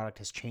this product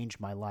has changed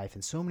my life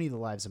and so many of the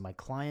lives of my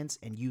clients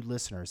and you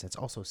listeners. It's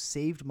also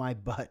saved my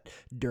butt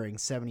during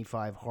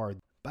 75 hard.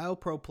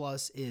 BioPro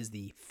Plus is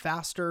the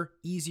faster,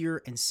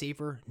 easier, and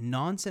safer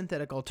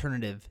non-synthetic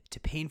alternative to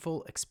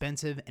painful,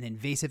 expensive, and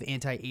invasive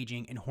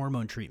anti-aging and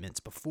hormone treatments.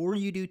 Before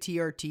you do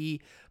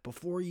TRT,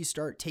 before you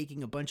start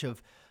taking a bunch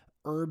of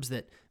herbs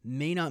that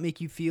may not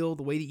make you feel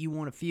the way that you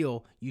want to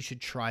feel, you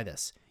should try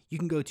this. You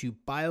can go to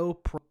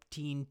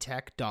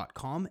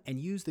bioproteintech.com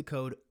and use the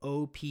code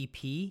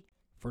OPP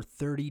for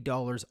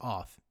 $30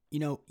 off.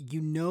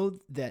 You know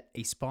that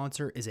a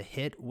sponsor is a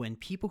hit when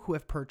people who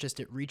have purchased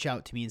it reach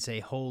out to me and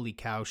say, holy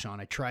cow, Sean,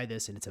 I tried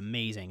this and it's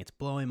amazing. It's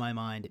blowing my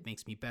mind. It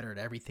makes me better at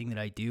everything that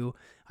I do.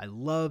 I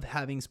love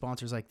having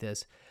sponsors like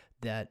this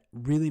that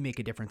really make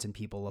a difference in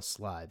people's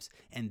lives.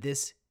 And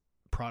this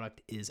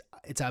product it's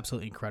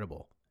absolutely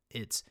incredible.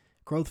 It's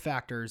growth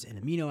factors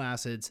and amino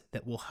acids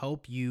that will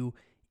help you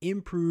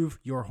improve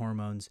your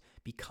hormones,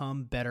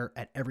 become better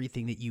at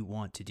everything that you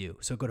want to do.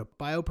 So go to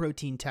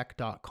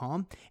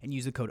bioproteintech.com and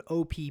use the code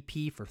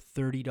OPP for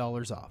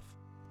 $30 off.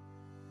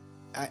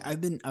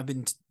 I've been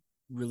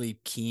really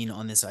keen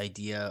on this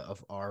idea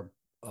of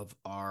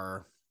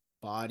our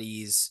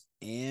bodies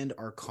and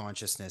our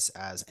consciousness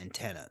as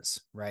antennas,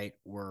 right?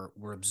 We're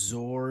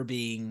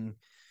absorbing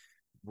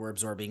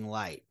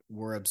light.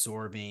 We're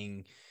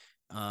absorbing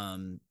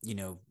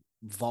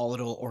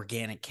volatile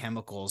organic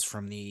chemicals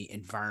from the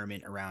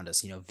environment around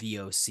us,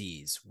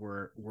 VOCs.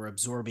 We're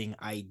absorbing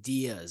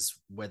ideas,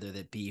 whether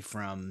that be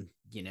from,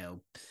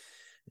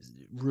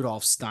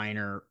 Rudolf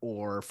Steiner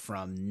or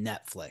from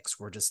Netflix.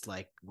 We're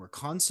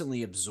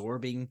constantly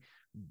absorbing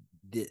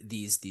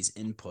these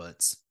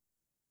inputs,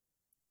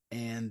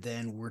 and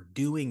then we're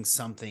doing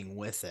something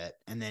with it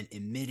and then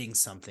emitting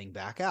something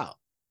back out.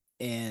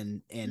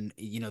 And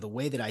the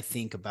way that I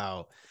think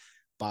about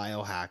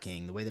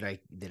biohacking, the way that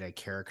I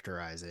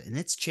characterize it, and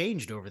it's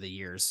changed over the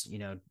years,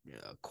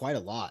 quite a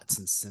lot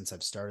since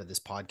I've started this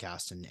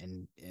podcast and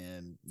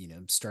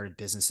started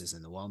businesses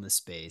in the wellness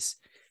space,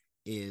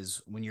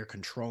 is when you're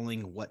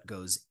controlling what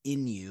goes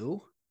in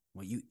you,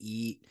 what you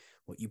eat,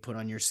 what you put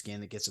on your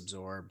skin that gets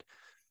absorbed,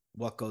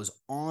 what goes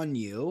on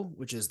you,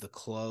 which is the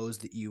clothes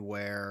that you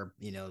wear,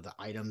 the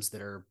items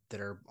that are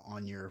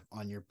on your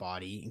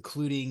body,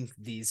 including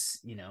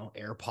these,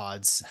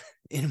 AirPods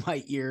in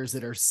my ears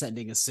that are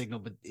sending a signal,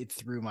 but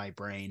through my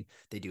brain.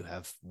 They do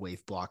have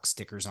wave block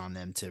stickers on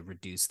them to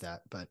reduce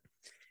that.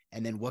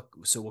 And then what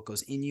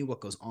goes in you,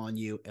 what goes on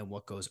you, and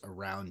what goes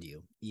around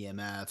you,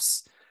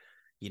 EMFs,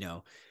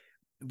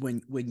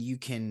 when you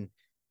can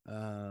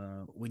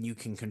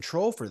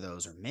control for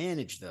those or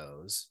manage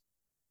those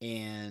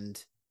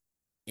and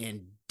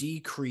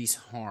decrease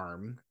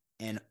harm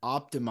and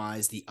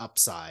optimize the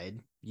upside,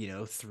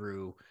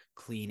 through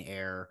clean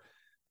air,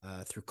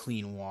 through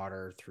clean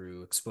water,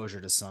 through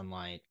exposure to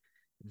sunlight,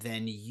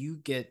 then you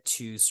get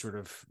to sort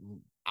of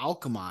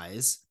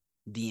alchemize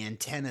the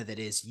antenna that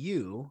is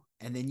you,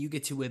 and then you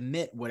get to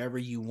emit whatever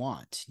you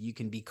want. You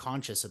can be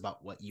conscious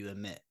about what you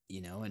emit,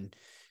 and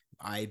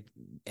I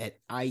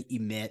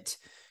emit,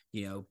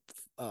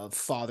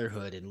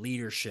 fatherhood and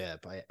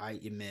leadership. I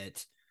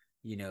emit,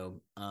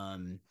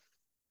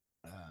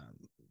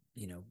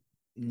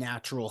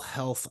 natural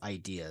health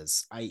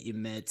ideas. I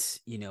emit,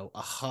 a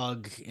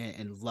hug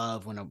and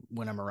love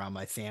when I'm around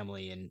my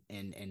family,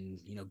 and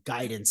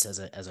guidance as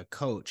a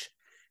coach.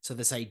 So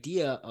this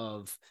idea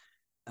of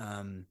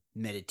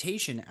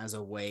meditation as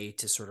a way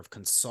to sort of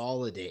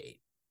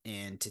consolidate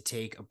and to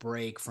take a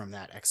break from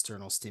that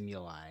external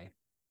stimuli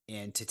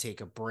and to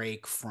take a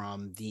break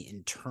from the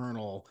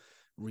internal,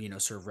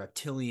 sort of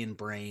reptilian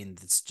brain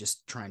that's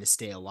just trying to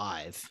stay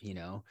alive,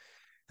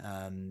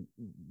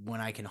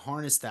 when I can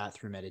harness that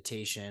through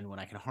meditation, when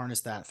I can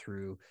harness that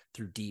through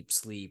deep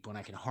sleep, when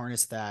I can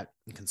harness that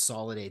and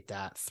consolidate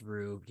that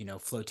through,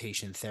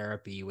 flotation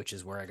therapy, which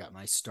is where I got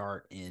my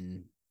start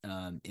in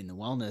the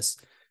wellness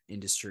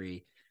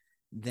industry,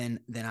 then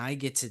I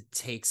get to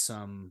take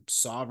some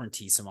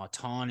sovereignty, some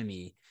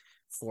autonomy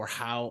for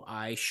how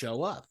I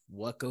show up,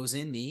 what goes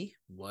in me,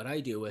 what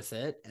I do with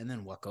it, and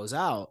then what goes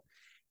out.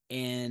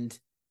 And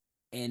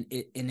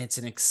it's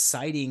an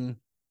exciting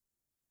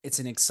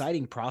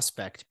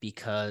prospect,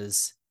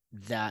 because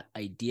that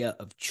idea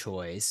of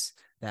choice,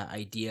 that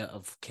idea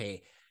of,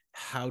 okay,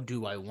 how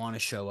do I want to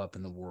show up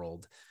in the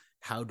world?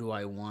 How do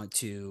I want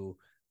to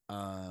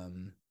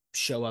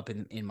show up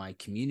in my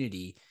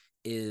community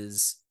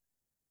is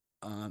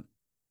an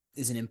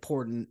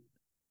important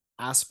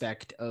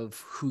aspect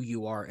of who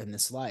you are in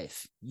this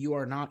life. You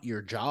are not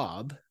your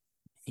job.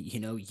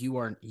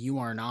 You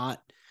are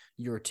not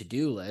your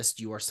to-do list.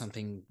 You are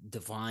something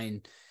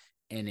divine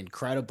and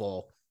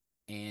incredible.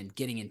 And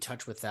getting in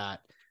touch with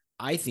that,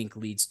 I think,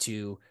 leads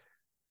to,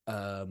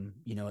 a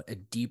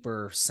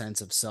deeper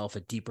sense of self, a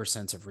deeper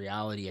sense of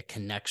reality, a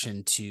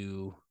connection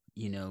to,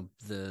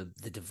 the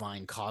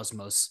divine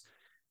cosmos,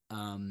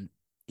 in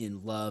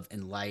love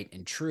and light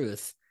and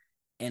truth.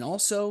 And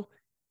also,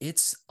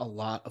 it's a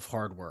lot of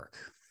hard work.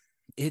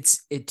 It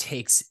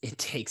takes a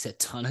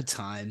ton of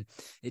time.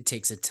 It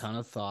takes a ton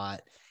of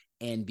thought.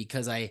 And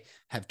because I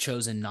have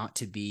chosen not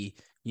to be,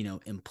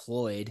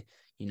 employed,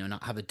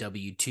 not have a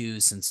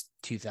W-2 since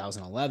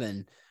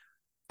 2011,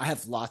 I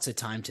have lots of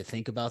time to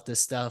think about this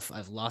stuff. I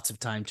have lots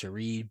of time to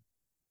read,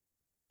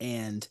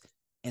 and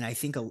I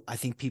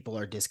think people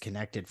are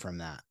disconnected from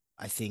that.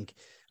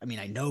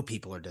 I know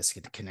people are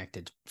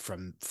disconnected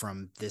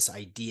from this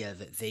idea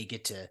that they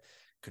get to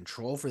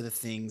control for the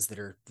things that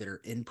are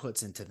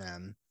inputs into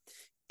them,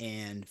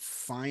 and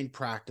find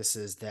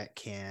practices that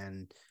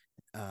can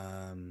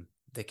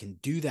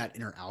do that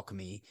inner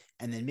alchemy,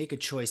 and then make a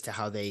choice to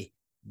how they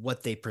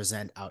what they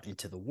present out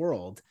into the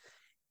world.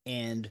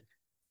 And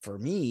for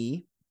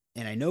me,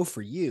 and I know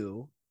for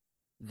you,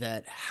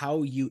 that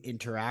how you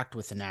interact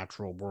with the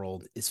natural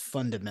world is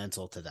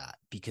fundamental to that,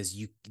 because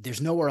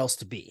there's nowhere else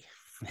to be.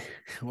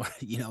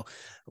 you know,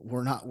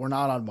 we're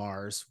not on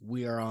Mars,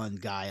 we are on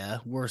Gaia,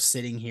 we're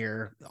sitting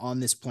here on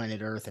this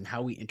planet Earth, and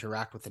how we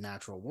interact with the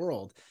natural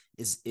world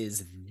is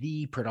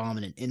the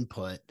predominant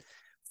input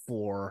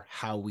for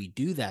how we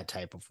do that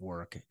type of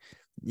work.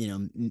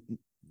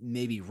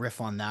 Maybe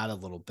riff on that a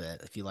little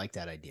bit if you like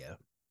that idea.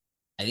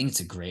 I think it's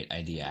a great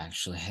idea,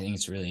 actually. I think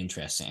it's really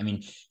interesting. I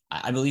mean,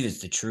 I believe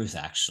it's the truth,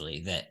 actually,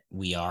 that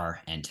we are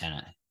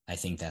antenna. I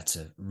think that's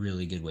a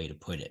really good way to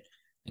put it.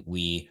 Like,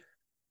 we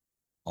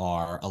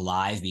are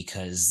alive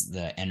because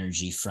the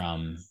energy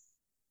from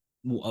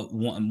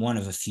one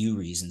of a few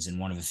reasons and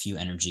one of a few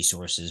energy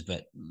sources,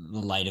 but the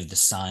light of the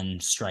sun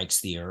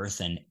strikes the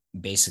earth and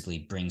basically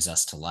brings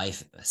us to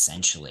life,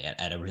 essentially,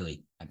 at a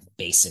really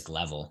basic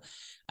level.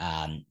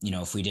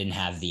 If we didn't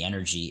have the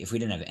energy, if we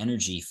didn't have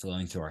energy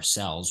flowing through our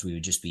cells, we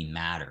would just be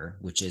matter,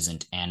 which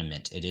isn't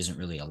animate. It isn't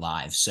really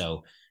alive.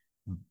 So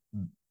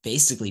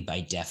basically,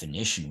 by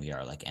definition, we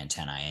are like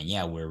antennae. And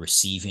yeah, we're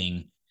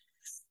receiving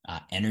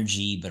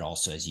energy, but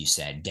also, as you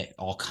said,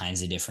 all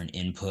kinds of different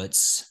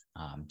inputs,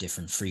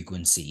 different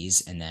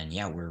frequencies. And then,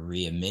 yeah, we're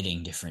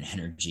re-emitting different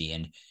energy.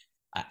 And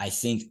I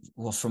think,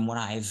 well, from what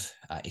I've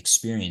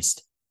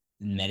experienced,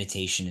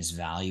 meditation is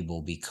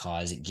valuable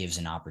because it gives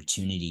an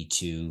opportunity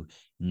to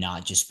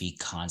not just be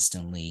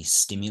constantly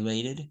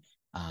stimulated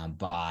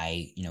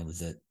by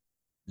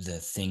the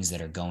things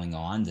that are going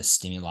on, the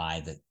stimuli,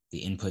 the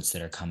inputs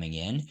that are coming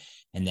in,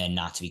 and then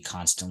not to be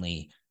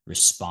constantly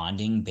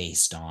responding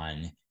based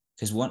on,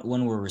 because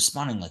when we're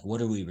responding, like,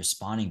 what are we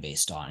responding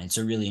based on? It's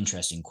a really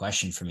interesting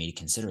question for me to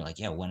consider. Like,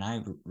 yeah, when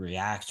I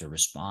react or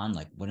respond,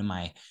 like, what am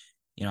I?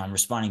 I'm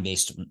responding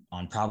based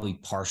on probably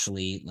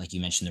partially, like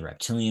you mentioned, the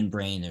reptilian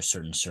brain. There's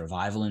certain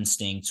survival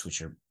instincts, which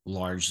are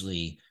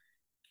largely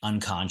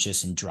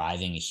unconscious and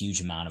driving a huge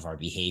amount of our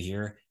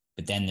behavior.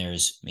 But then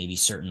there's maybe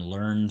certain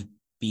learned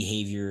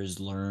behaviors,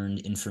 learned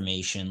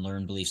information,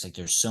 learned beliefs. Like,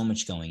 there's so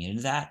much going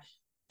into that.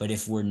 But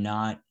if we're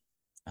not,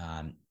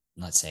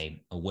 let's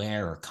say,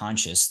 aware or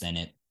conscious,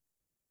 then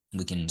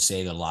we can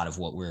say that a lot of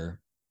the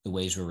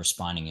ways we're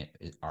responding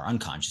are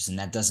unconscious. And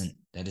that isn't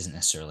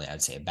necessarily, I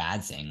would say, a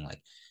bad thing.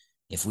 Like,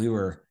 if we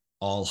were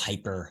all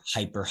hyper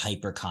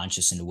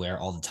conscious and aware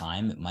all the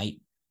time, it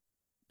might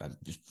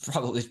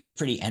probably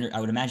I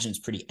would imagine it's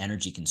pretty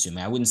energy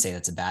consuming. I wouldn't say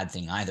that's a bad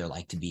thing either.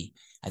 Like,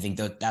 I think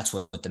that's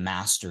what the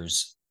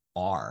masters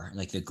are.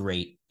 Like, the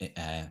great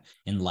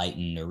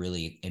enlightened or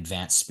really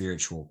advanced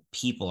spiritual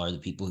people are the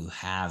people who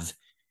have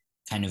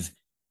kind of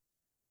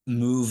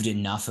moved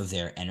enough of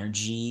their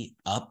energy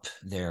up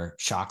their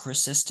chakra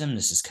system.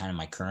 This is kind of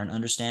my current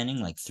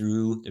understanding, like,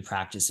 through the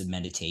practice of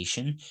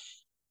meditation,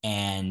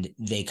 and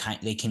they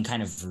can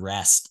kind of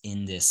rest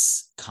in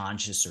this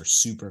conscious or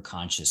super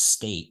conscious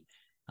state,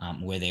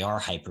 where they are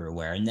hyper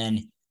aware. And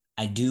then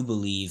I do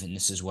believe, and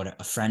this is what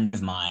a friend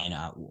of mine,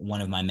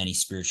 one of my many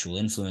spiritual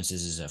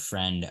influences, is a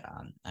friend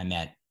I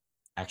met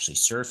actually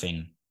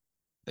surfing,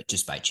 but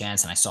just by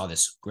chance, and I saw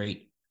this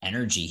great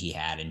energy he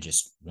had and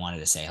just wanted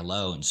to say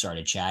hello and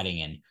started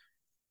chatting. And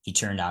he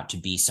turned out to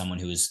be someone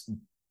who was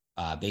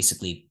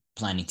basically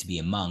planning to be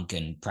a monk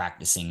and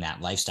practicing that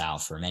lifestyle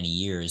for many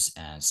years,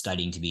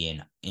 studying to be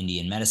an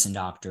Indian medicine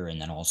doctor,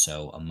 and then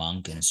also a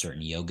monk in a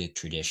certain yogic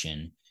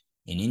tradition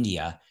in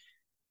India.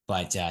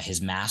 But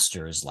his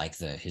masters, like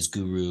his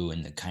guru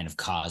and the kind of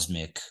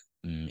cosmic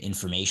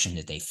information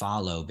that they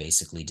follow,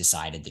 basically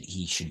decided that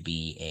he should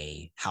be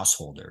a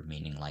householder,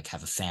 meaning like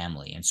have a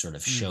family and sort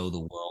of show the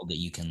world that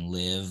you can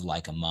live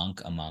like a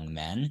monk among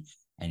men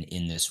and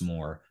in this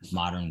more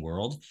modern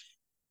world.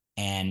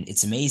 And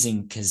it's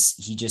amazing because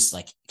he just,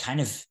 like, kind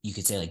of, you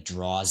could say, like,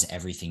 draws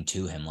everything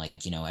to him, like,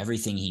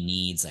 everything he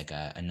needs, like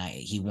a nice,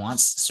 he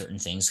wants certain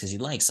things because he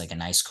likes, like, a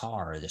nice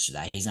car or this or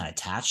that. He's not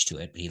attached to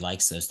it, but he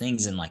likes those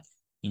things. And, like,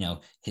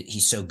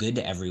 he's so good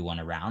to everyone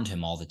around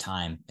him all the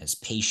time, as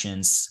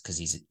patients, because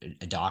he's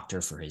a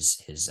doctor for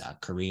his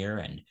career,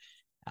 and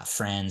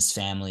friends,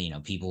 family,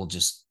 people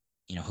just,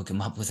 hook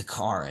him up with a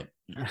car at,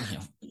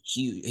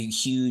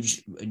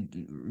 huge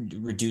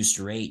reduced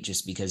rate,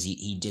 just because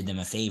he did them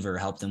a favor,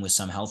 helped them with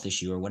some health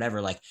issue or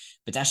whatever. Like,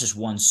 but that's just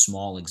one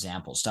small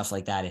example, stuff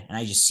like that. And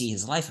I just see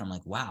his life and I'm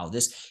like, wow,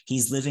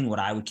 he's living what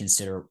I would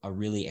consider a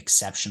really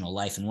exceptional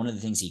life. And one of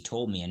the things he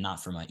told me, and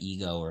not from my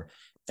ego or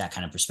that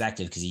kind of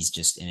perspective, because he's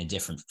just in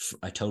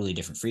a totally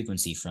different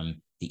frequency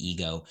from the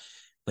ego.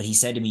 But he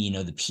said to me,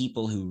 the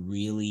people who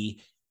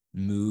really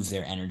move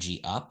their energy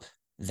up,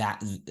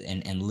 that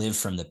and live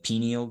from the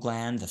pineal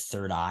gland, the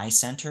third eye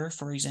center,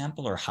 for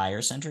example, or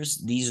higher centers,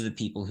 these are the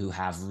people who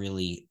have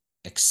really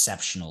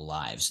exceptional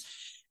lives.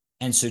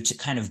 And so to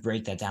kind of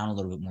break that down a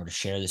little bit more, to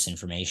share this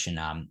information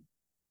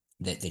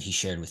that he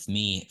shared with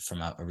me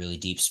from a really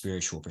deep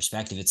spiritual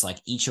perspective, it's like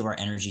each of our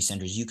energy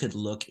centers, you could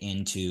look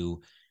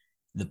into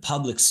the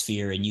public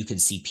sphere and you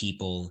could see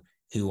people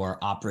who are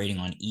operating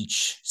on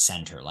each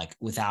center. Like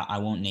without, I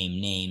won't name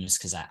names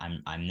because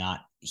I'm not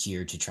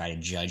here to try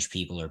to judge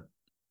people or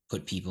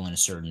put people in a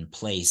certain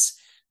place.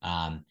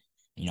 I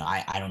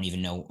don't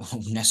even know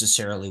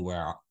necessarily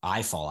where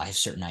I fall. I have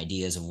certain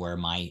ideas of where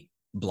my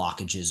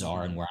blockages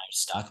are and where I'm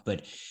stuck.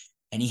 But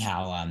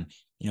anyhow,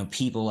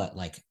 people at,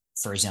 like,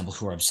 for example,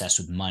 who are obsessed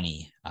with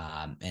money.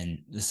 And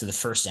so the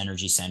first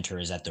energy center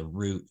is at the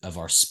root of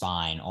our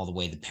spine, all the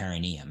way to the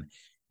perineum.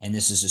 And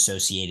this is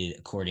associated,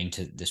 according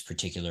to this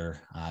particular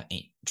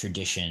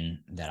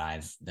tradition that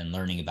I've been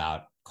learning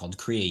about, called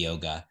Kriya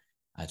Yoga.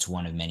 It's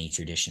one of many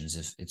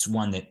traditions. It's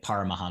one that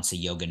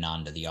Paramahansa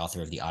Yogananda, the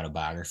author of the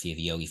autobiography of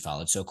Yogi,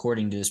 followed. So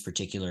according to this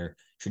particular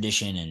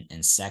tradition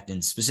and sect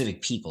and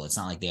specific people, it's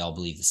not like they all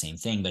believe the same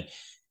thing, but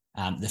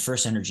the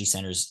first energy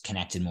center is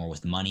connected more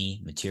with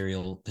money,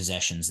 material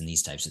possessions, and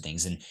these types of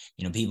things. And,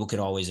 people could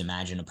always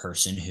imagine a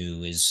person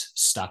who is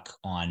stuck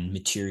on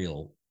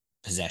material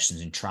possessions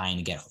and trying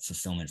to get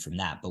fulfillment from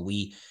that. But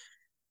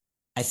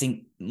I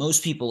think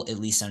most people at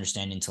least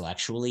understand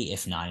intellectually,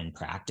 if not in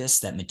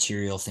practice, that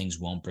material things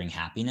won't bring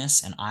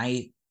happiness. And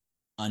I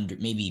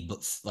maybe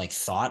like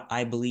thought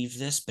I believed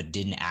this, but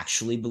didn't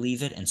actually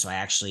believe it. And so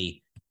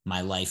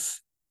my life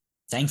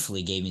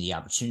thankfully gave me the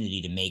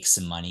opportunity to make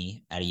some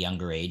money at a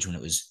younger age, when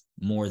it was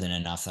more than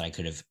enough that I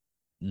could have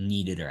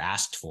needed or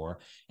asked for,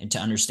 and to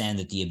understand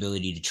that the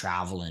ability to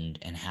travel and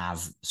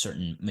have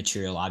certain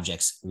material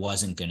objects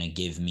wasn't going to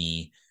give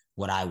me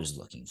what I was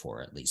looking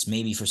for. At least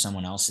maybe for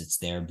someone else it's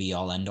their be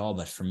all end all,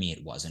 but for me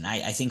it wasn't.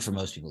 I think for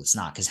most people it's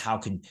not, because how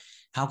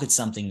could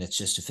something that's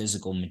just a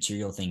physical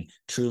material thing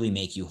truly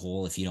make you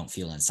whole if you don't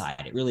feel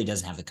inside? It really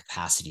doesn't have the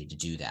capacity to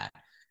do that.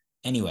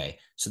 Anyway,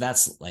 so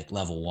that's like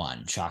level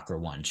one, chakra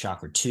one.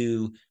 Chakra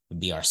two would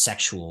be our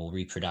sexual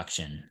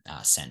reproduction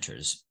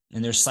centers.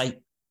 And there's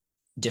slight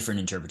different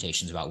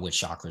interpretations about which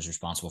chakra is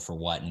responsible for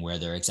what and where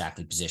they're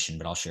exactly positioned,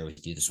 but I'll share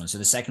with you this one. So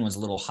the second one's a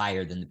little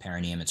higher than the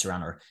perineum. It's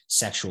around our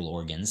sexual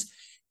organs.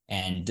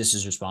 And this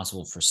is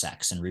responsible for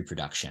sex and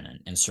reproduction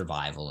and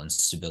survival and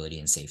stability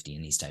and safety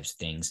and these types of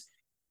things.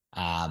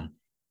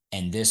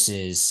 And this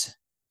is,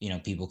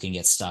 people can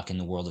get stuck in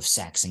the world of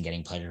sex and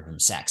getting pleasure from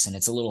sex. And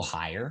it's a little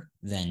higher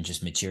than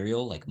just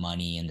material, like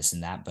money and this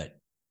and that, but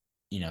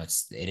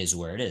it is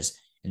where it is.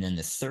 And then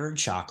the third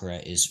chakra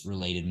is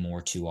related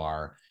more to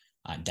our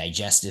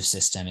digestive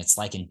system. It's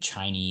like in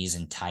Chinese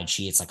and Tai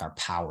Chi, it's like our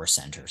power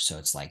center. So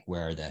it's like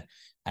where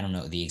I don't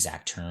know the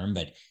exact term,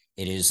 but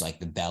it is like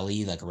the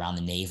belly, like around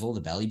the navel,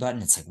 the belly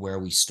button. It's like where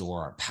we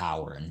store our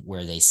power, and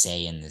where they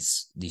say in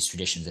these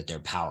traditions that their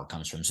power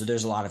comes from. So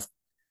there's a lot of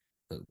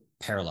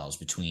parallels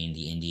between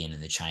the Indian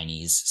and the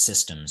Chinese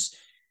systems,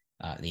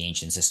 the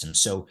ancient systems.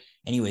 So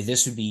anyway,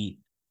 this would be,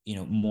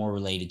 more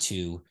related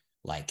to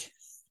like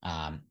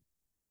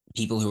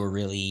people who are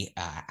really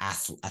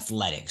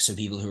athletic. So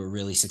people who are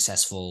really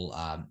successful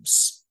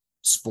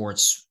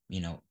sports,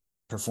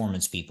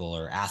 performance people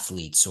or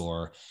athletes,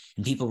 and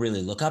people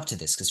really look up to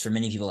this, because for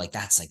many people, like,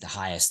 that's like the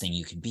highest thing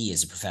you could be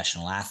as a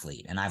professional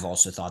athlete. And I've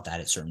also thought that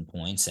at certain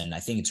points. And I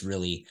think it's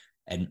really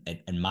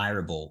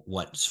admirable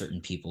what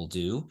certain people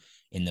do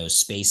in those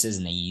spaces,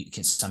 and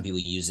some people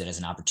use it as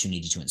an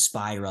opportunity to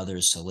inspire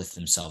others to lift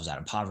themselves out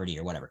of poverty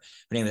or whatever.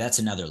 But anyway, that's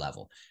another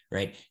level,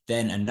 right?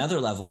 Then another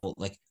level,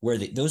 like where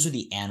those are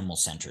the animal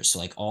centers. So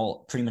like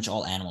pretty much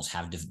all animals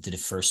have the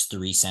first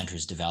three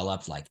centers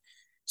developed, like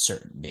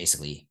certain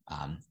basically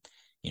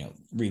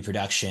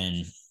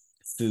reproduction,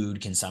 food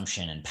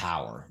consumption, and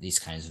power, these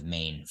kinds of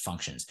main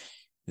functions.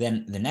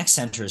 Then the next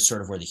center is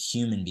sort of where the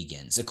human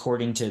begins,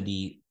 according to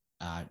the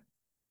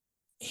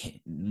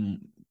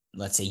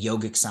let's say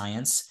yogic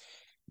science.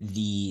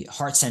 The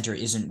heart center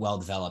isn't well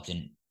developed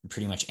in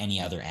pretty much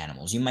any other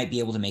animals. You might be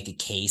able to make a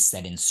case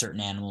that in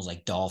certain animals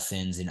like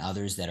dolphins and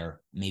others that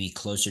are maybe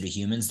closer to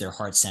humans, their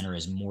heart center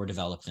is more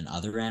developed than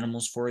other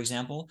animals, for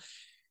example.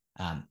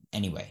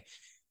 Anyway,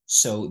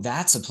 so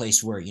that's a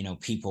place where,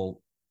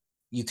 people,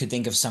 you could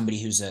think of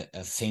somebody who's a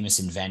famous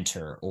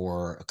inventor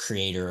or a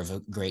creator of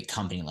a great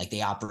company, like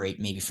they operate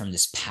maybe from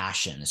this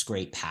passion, this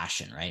great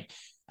passion, right?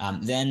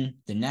 Then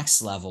the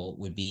next level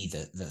would be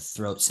the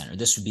throat center.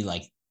 This would be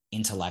like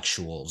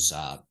intellectuals,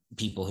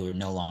 people who are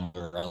no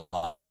longer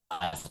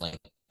alive, like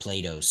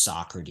Plato,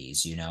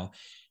 Socrates,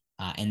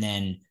 and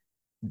then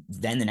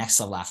the next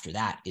level after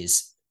that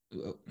is,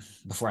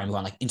 before I move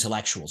on, like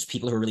intellectuals,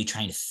 people who are really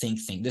trying to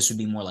think. This would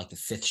be more like the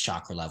fifth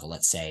chakra level,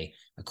 let's say,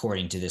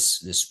 according to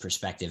this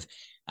perspective.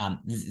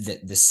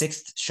 The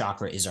sixth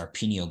chakra is our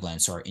pineal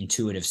gland, so our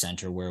intuitive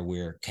center, where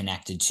we're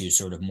connected to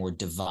sort of more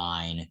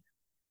divine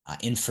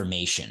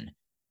information.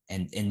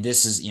 And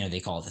this is, they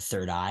call it the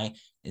third eye.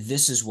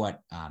 This is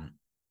what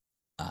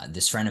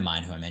this friend of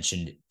mine who I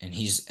mentioned, and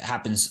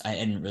I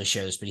didn't really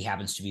share this, but he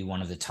happens to be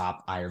one of the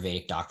top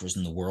Ayurvedic doctors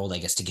in the world, I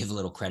guess, to give a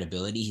little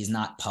credibility. He's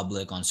not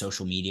public on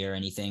social media or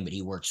anything, but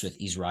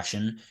he's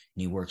Russian, and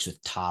he works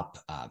with top,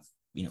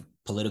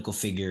 political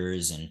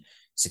figures and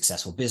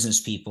successful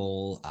business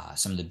people,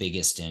 some of the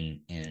biggest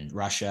in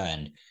Russia.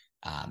 And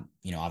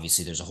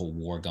obviously there's a whole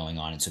war going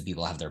on, and so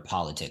people have their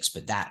politics.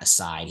 But that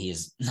aside, he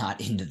is not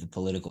into the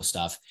political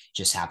stuff.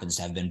 Just happens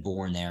to have been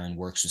born there and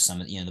works with some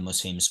of the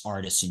most famous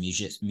artists and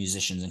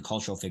musicians and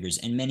cultural figures,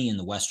 and many in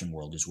the Western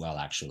world as well,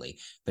 actually.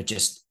 But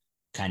just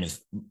kind of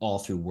all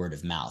through word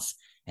of mouth.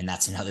 And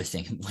that's another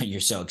thing, when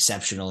you're so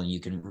exceptional and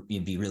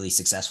you be really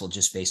successful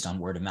just based on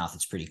word of mouth.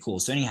 It's pretty cool.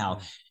 So anyhow,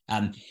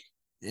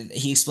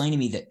 he explained to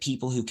me that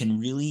people who can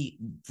really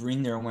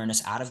bring their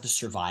awareness out of the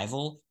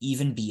survival,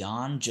 even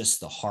beyond just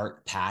the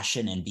heart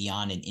passion and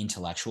beyond an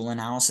intellectual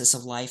analysis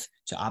of life,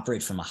 to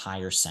operate from a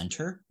higher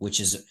center, which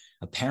is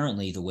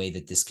apparently the way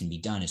that this can be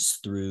done, is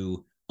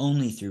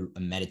only through a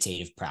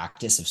meditative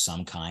practice of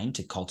some kind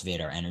to cultivate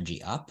our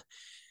energy up.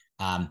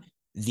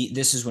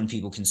 This is when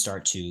people can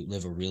start to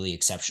live a really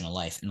exceptional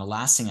life. And the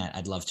last thing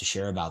I'd love to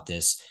share about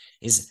this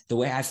is the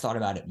way I've thought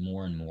about it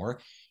more and more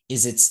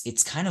is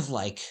it's kind of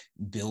like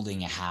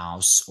building a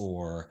house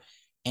or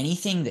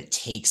anything that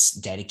takes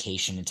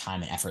dedication and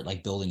time and effort,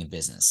 like building a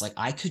business. Like,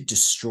 I could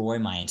destroy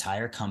my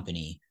entire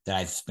company that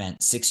I've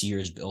spent 6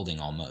 years building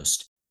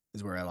almost.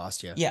 Is where I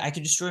lost you. Yeah, I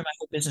could destroy my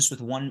whole business with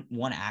one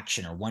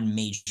action or one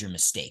major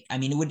mistake. I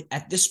mean, it would,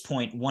 at this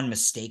point, one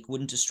mistake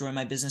wouldn't destroy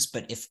my business,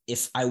 but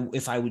if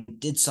I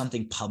did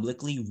something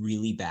publicly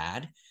really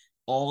bad,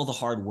 all the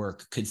hard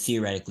work could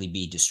theoretically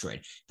be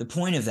destroyed. The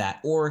point of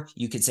that, or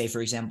you could say,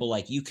 for example,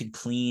 like, you could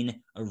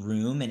clean a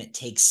room and it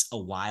takes a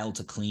while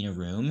to clean a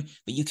room,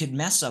 but you could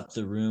mess up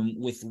the room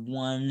with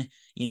one,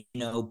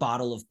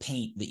 bottle of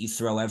paint that you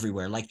throw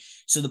everywhere. Like,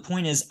 so the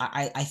point is,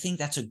 I think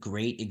that's a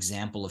great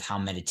example of how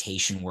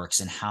meditation works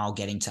and how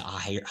getting to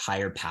a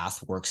higher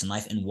path works in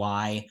life, and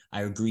why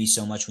I agree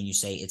so much when you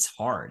say it's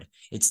hard.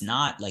 It's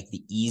not like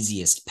the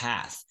easiest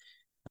path.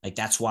 Like,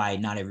 that's why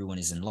not everyone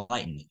is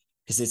enlightened,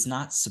 because it's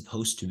not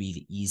supposed to be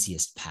the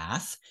easiest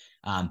path,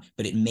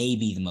 but it may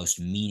be the most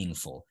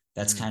meaningful.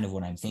 That's kind of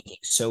what I'm thinking.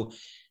 So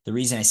the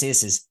reason I say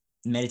this is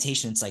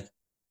meditation. It's like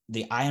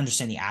I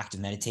understand the act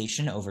of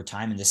meditation over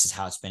time, and this is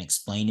how it's been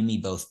explained to me,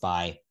 both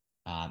by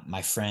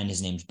my friend.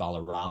 His name's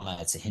Balarama.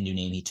 It's a Hindu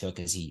name he took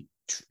as he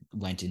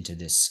went into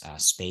this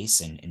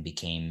space and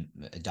became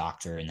a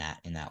doctor in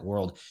that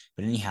world.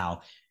 But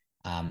anyhow,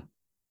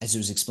 as it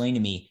was explained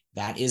to me,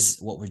 that is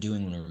what we're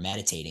doing when we're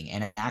meditating.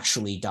 And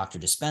actually, Dr.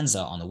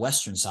 Dispenza on the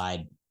Western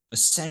side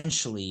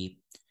essentially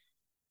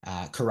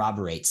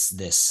corroborates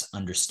this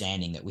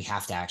understanding that we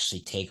have to actually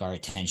take our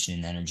attention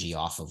and energy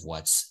off of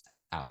what's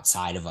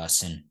outside of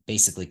us and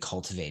basically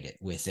cultivate it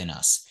within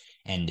us.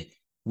 And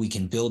we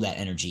can build that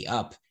energy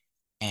up.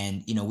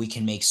 And, we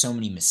can make so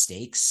many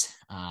mistakes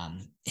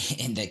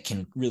and that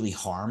can really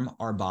harm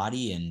our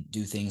body, and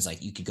do things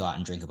like, you could go out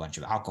and drink a bunch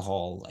of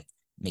alcohol, like,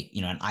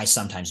 and I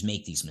sometimes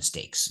make these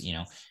mistakes,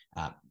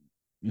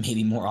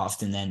 maybe more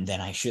often than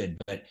I should,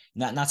 but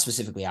not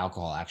specifically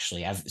alcohol.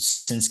 Actually,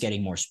 since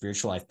getting more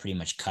spiritual, I've pretty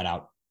much cut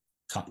out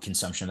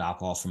consumption of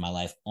alcohol from my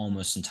life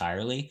almost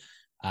entirely.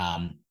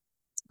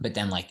 But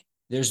then, like,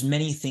 there's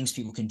many things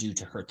people can do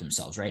to hurt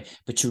themselves, right?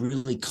 But to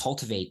really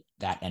cultivate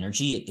that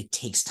energy, it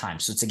takes time.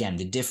 So it's, again,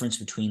 the difference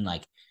between,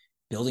 like,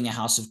 building a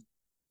house of,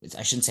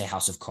 I shouldn't say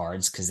house of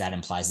cards, because that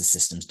implies the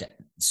system's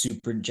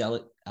super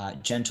gentle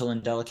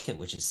and delicate,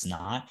 which it's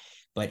not.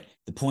 But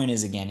the point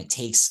is, again, it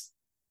takes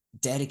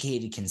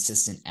dedicated,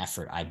 consistent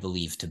effort, I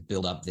believe, to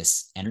build up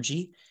this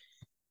energy.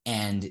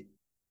 And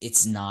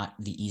it's not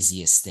the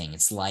easiest thing.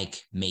 It's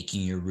like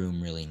making your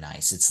room really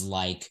nice. It's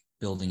like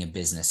building a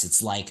business.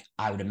 It's like,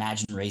 I would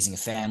imagine, raising a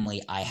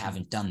family. I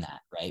haven't done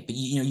that, right? But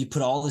you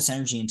put all this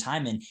energy and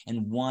time in,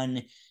 and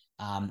one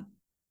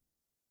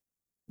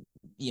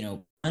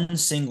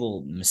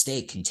single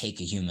mistake can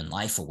take a human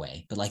life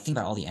away. But, like, think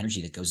about all the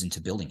energy that goes into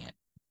building it.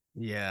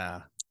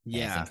 Yeah.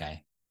 Yeah.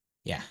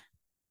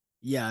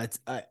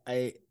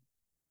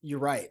 You're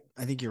right.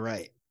 I think you're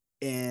right.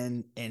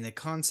 And the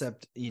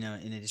concept, in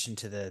addition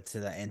to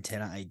the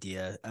antenna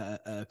idea,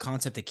 a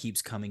concept that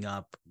keeps coming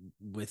up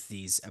with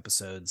these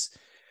episodes,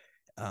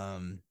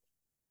 it's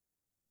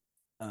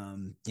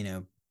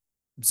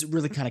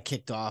really kind of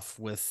kicked off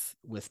with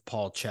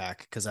Paul Chek,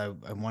 because I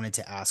wanted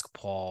to ask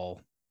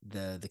Paul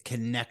the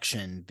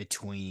connection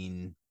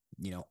between,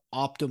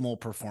 optimal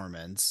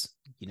performance,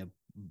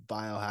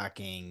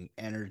 biohacking,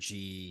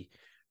 energy,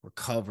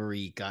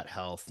 recovery, gut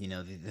health,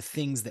 the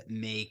things that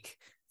make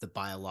the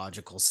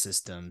biological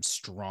system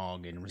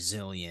strong and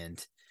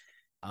resilient.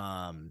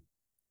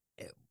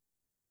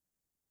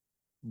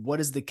 What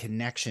is the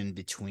connection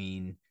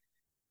between,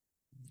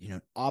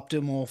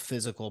 optimal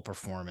physical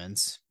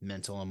performance,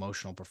 mental,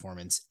 emotional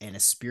performance, and a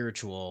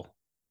spiritual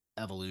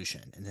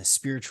evolution and a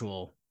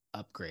spiritual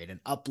upgrade and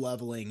up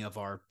leveling of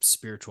our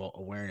spiritual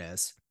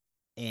awareness?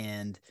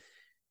 And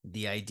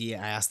the idea,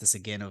 I asked this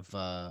again of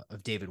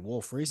David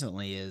Wolf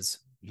recently, is,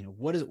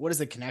 what is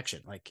the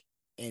connection? Like,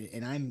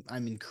 and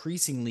I'm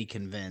increasingly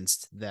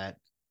convinced that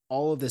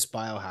all of this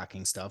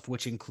biohacking stuff,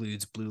 which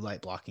includes blue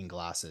light blocking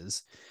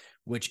glasses,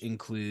 which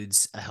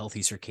includes a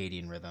healthy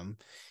circadian rhythm,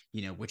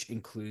 which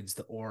includes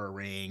the Aura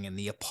Ring and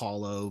the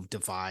Apollo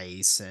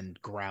device and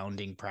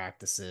grounding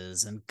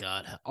practices and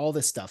gut, all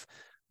this stuff.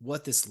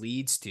 What this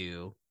leads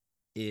to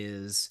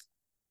is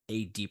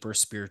a deeper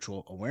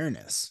spiritual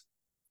awareness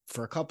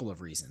for a couple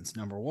of reasons.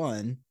 Number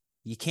one,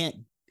 you can't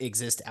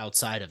exist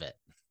outside of it.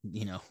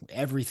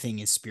 Everything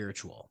is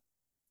spiritual,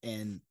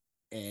 and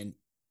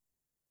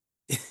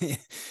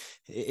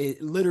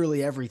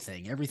literally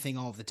everything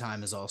all of the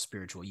time is all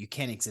spiritual. You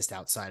can't exist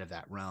outside of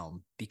that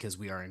realm because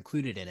we are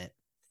included in it.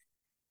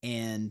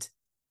 And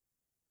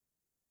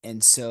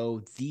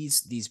so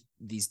these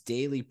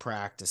daily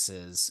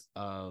practices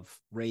of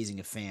raising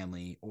a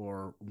family,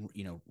 or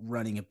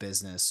running a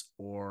business,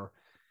 or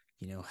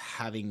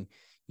having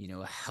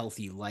a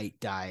healthy light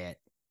diet,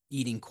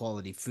 eating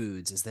quality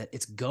foods, is that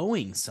it's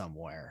going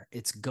somewhere.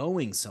 It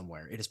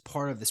is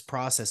part of this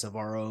process of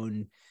our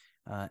own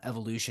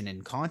evolution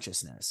and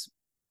consciousness.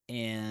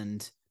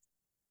 And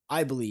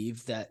I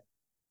believe that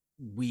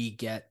we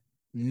get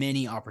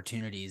many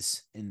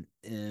opportunities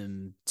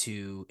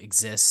to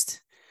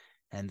exist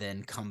and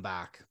then come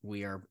back.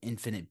 We are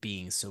infinite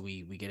beings, so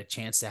we get a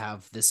chance to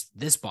have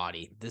this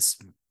body, this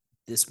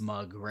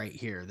mug right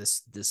here,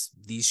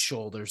 these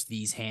shoulders,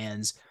 these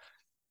hands,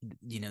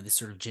 this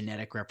sort of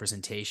genetic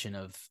representation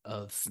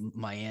of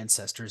my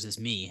ancestors is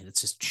me.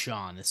 It's just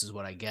Sean. This is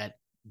what I get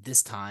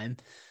this time.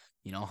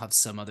 I'll have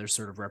some other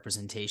sort of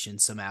representation,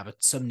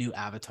 some new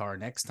avatar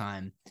next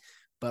time.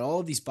 But all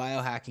of these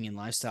biohacking and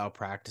lifestyle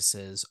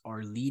practices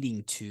are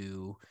leading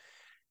to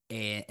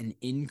an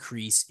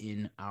increase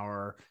in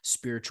our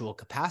spiritual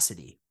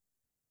capacity.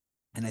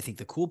 And I think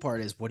the cool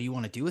part is, what do you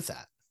want to do with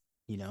that?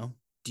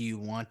 Do you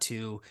want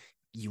to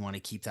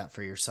keep that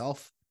for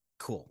yourself?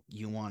 Cool.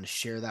 You want to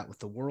share that with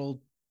the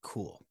world?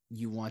 Cool.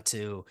 You want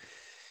to,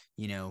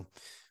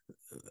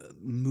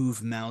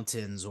 move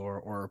mountains,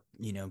 or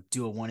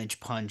do a 1-inch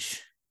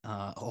punch,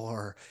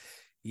 or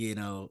you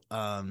know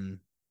um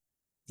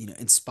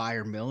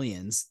inspire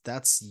millions.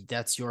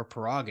 That's your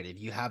prerogative.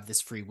 You have this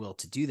free will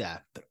to do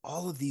that. But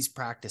all of these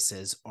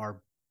practices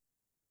are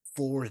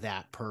for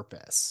that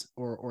purpose,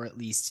 or at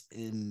least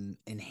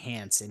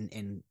enhance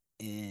and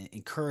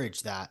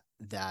encourage that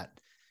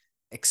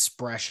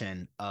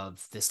expression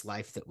of this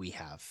life that we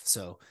have.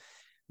 So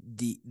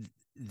the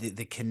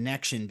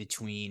connection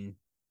between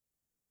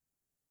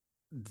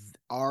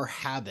our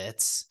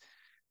habits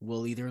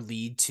will either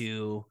lead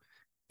to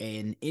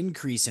an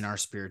increase in our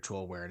spiritual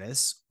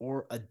awareness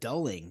or a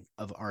dulling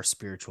of our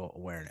spiritual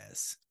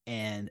awareness.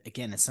 And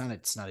again, it's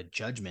not a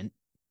judgment.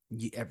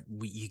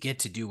 You get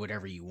to do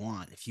whatever you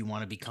want. If you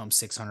want to become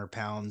 600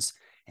 pounds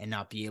and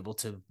not be able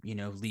to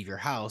leave your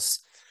house,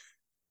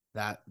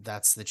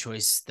 that's the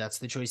choice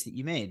that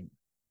you made.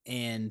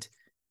 And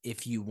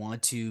if you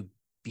want to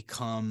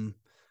become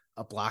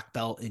a black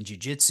belt in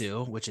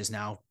jiu-jitsu, which is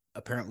now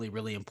apparently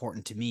really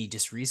important to me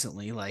just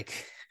recently,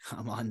 like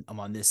I'm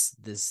on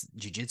this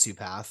jiu-jitsu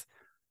path.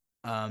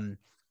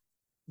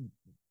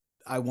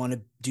 I want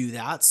to do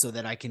that so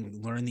that I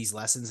can learn these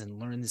lessons and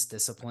learn this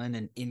discipline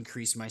and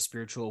increase my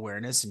spiritual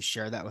awareness and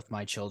share that with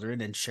my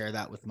children and share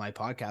that with my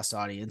podcast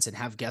audience and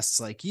have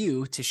guests like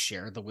you to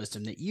share the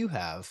wisdom that you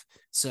have.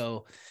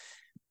 So,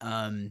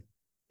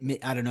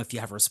 I don't know if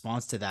you have a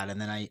response to that.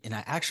 And then I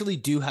actually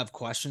do have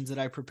questions that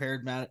I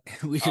prepared, Matt.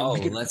 Yeah,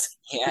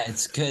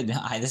 it's good.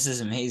 This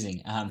is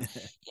amazing.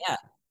 Yeah,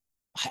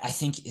 I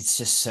think it's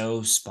just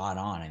so spot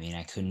on. I mean,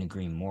 I couldn't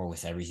agree more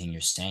with everything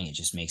you're saying. It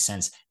just makes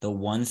sense. The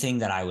one thing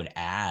that I would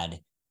add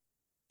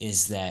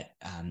is that,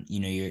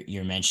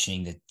 you're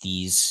mentioning that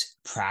these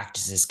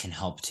practices can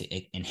help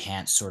to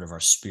enhance sort of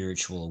our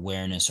spiritual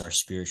awareness, our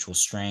spiritual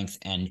strength.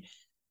 And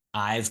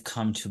I've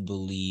come to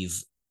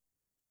believe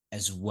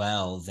as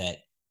well that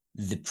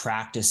the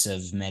practice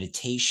of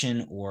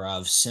meditation or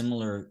of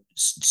similar,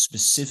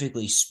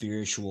 specifically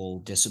spiritual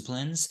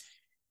disciplines,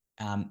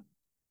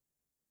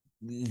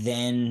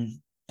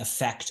 then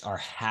affect our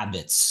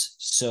habits.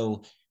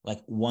 So,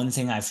 like, one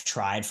thing I've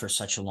tried for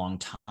such a long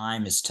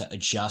time is to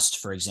adjust,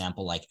 for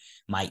example, like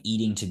my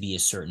eating to be a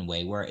certain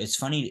way, where it's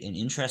funny and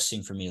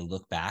interesting for me to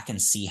look back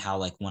and see how,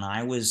 like, when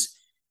I was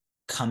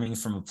coming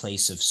from a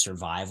place of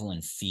survival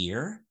and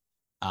fear,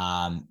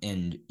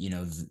 and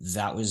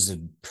that was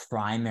the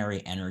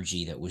primary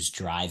energy that was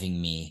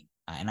driving me,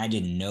 and I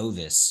didn't know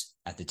this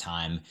at the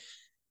time.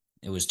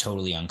 It was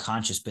totally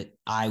unconscious, but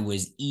I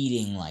was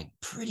eating like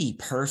pretty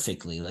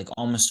perfectly, like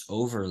almost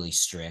overly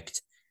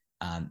strict,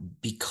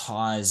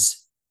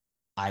 because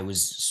I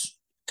was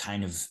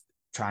kind of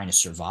trying to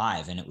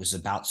survive, and it was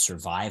about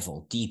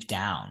survival deep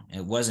down.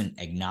 It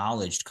wasn't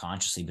acknowledged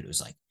consciously, but it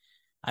was like,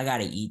 I got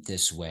to eat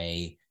this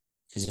way,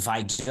 because if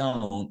I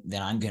don't,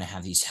 then I'm going to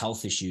have these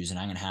health issues and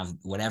I'm going to have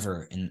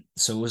whatever. And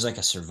so it was like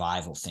a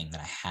survival thing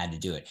that I had to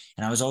do it.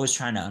 And I was always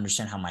trying to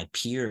understand how my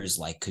peers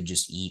like could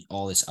just eat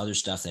all this other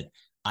stuff that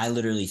I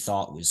literally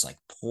thought was like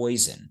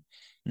poison.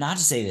 Not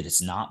to say that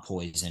it's not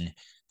poison,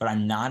 but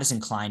I'm not as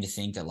inclined to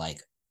think that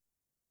like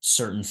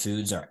certain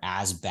foods are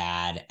as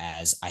bad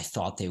as I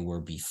thought they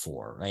were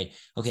before, right?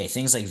 Okay,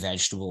 things like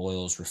vegetable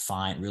oils,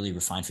 refined, really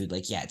refined food,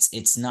 like yeah,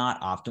 it's not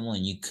optimal,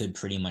 and you could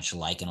pretty much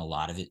liken a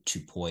lot of it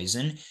to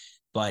poison.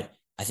 But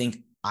I think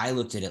I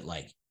looked at it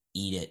like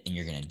eat it and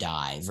you're gonna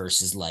die,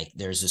 versus like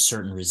there's a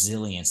certain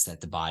resilience that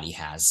the body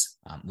has,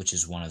 which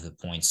is one of the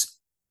points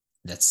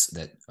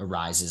that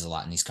arises a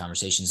lot in these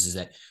conversations, is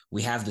that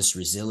we have this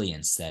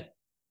resilience that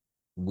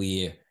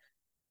we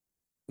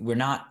we're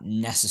not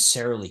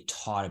necessarily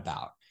taught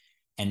about.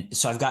 And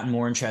so I've gotten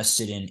more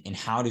interested in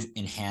how to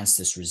enhance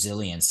this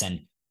resilience.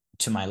 And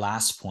to my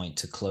last point,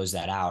 to close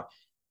that out,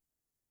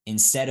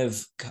 instead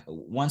of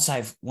once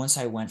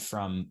I went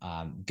from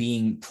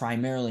being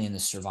primarily in the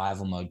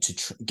survival mode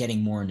to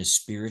getting more into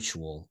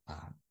spiritual,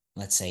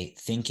 let's say,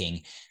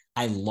 thinking,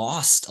 I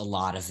lost a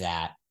lot of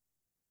that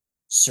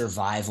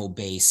survival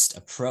based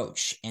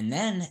approach. And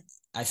then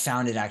I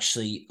found it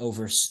actually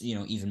over,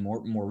 even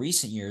more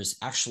recent years,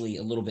 actually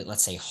a little bit,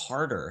 let's say,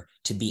 harder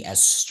to be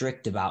as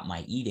strict about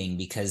my eating,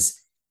 because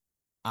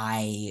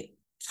I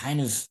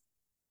kind of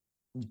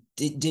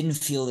didn't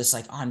feel this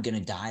like, oh, I'm gonna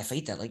die if I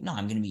eat that. Like, no,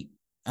 I'm gonna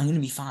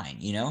be fine,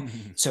 you know.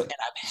 So, and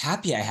I'm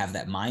happy I have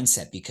that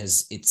mindset,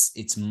 because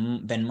it's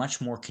been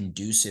much more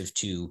conducive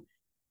to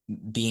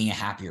being a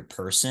happier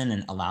person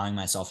and allowing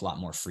myself a lot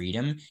more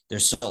freedom.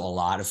 There's still a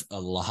lot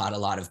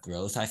of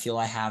growth I feel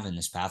I have in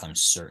this path. I'm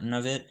certain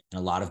of it, and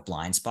a lot of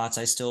blind spots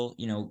I still,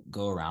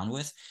 go around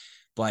with.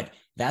 But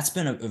that's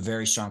been a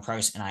very strong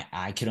progress, and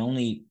I could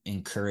only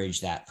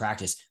encourage that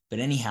practice. But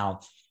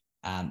anyhow,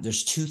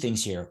 there's two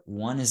things here.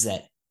 One is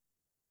that,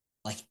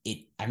 like,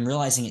 I'm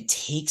realizing it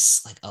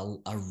takes like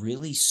a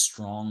really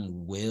strong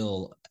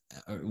will,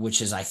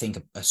 which is, I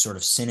think, a sort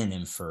of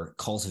synonym for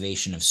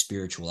cultivation of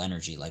spiritual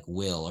energy, like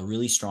will, a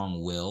really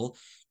strong will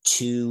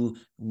to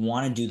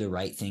want to do the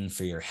right thing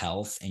for your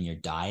health and your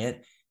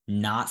diet,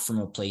 not from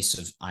a place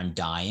of I'm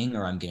dying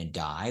or I'm going to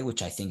die,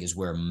 which I think is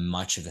where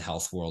much of the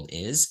health world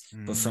is,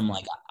 but from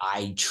like,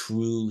 I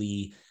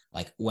truly,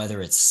 like,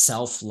 whether it's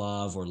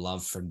self-love or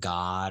love for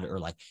God, or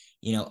like,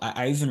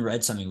 I even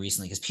read something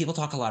recently, because people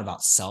talk a lot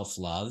about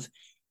self-love,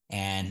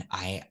 and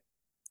I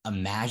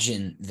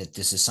imagine that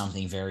this is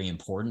something very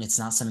important. It's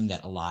not something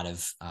that a lot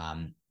of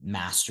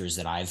masters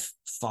that I've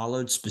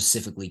followed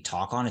specifically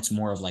talk on. It's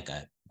more of like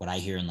what I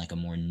hear in like a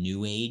more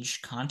new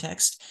age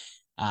context.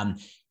 Um,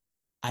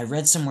 I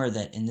read somewhere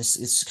that, and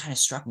this kind of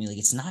struck me, like,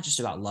 it's not just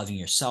about loving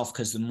yourself,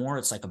 because the more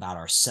it's like about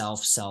our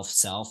self,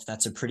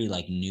 that's a pretty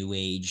like new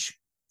age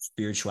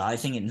spirituality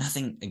thing. And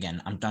nothing,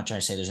 again, I'm not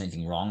trying to say there's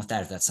anything wrong with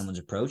that if that's someone's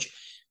approach,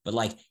 but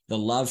like the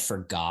love for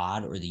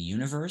God or the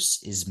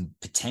universe is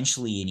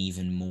potentially an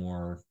even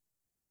more,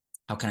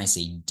 how can I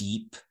say,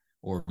 deep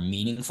or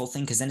meaningful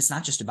thing. Because then it's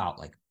not just about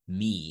like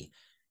me,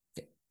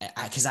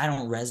 because I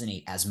don't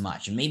resonate as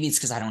much, and maybe it's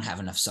because I don't have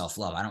enough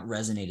self-love. I don't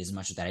resonate as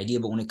much with that idea.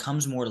 But when it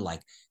comes more to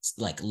like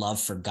love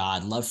for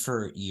God, love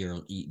for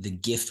the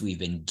gift we've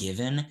been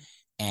given,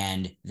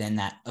 and then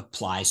that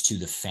applies to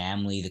the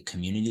family, the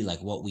community,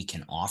 like what we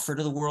can offer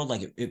to the world.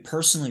 Like it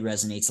personally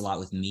resonates a lot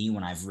with me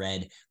when I've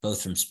read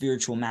both from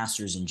spiritual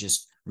masters and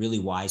just really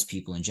wise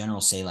people in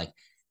general say, like,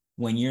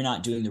 when you're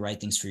not doing the right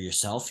things for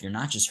yourself, you're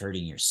not just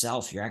hurting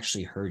yourself, you're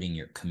actually hurting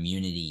your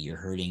community. You're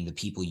hurting the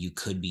people you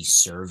could be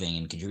serving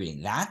and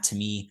contributing. That to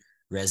me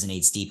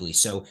resonates deeply.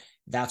 So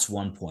that's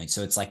one point.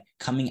 So it's like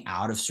coming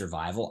out of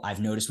survival,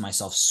 I've noticed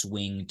myself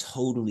swing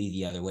totally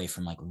the other way,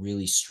 from like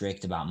really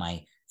strict about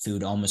my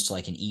food, almost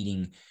like an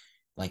eating,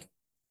 like,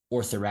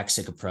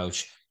 orthorexic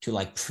approach, to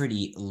like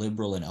pretty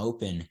liberal and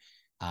open.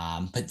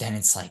 But then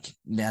it's like,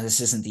 now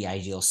this isn't the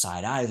ideal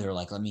side either.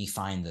 Like, let me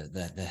find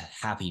the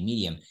happy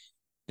medium.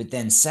 But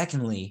then,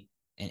 secondly,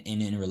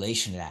 and in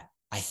relation to that,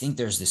 I think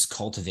there's this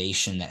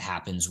cultivation that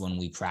happens when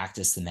we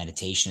practice the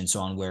meditation and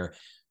so on, where,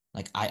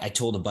 like, I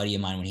told a buddy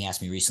of mine when he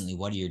asked me recently,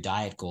 what are your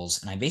diet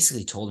goals? And I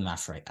basically told him,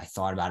 after I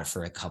thought about it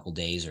for a couple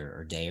days,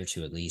 or a day or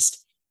two at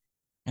least,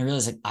 I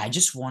realized, like, I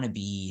just want to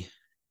be,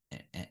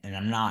 and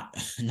I'm not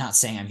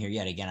saying I'm here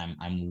yet. Again,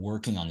 I'm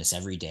working on this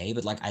every day,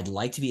 but like, I'd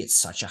like to be at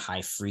such a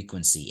high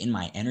frequency in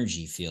my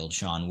energy field,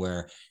 Sean,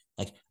 where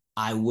like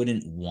I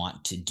wouldn't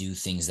want to do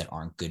things that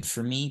aren't good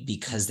for me,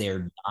 because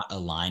they're not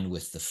aligned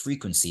with the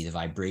frequency, the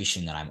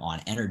vibration that I'm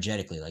on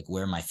energetically, like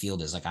where my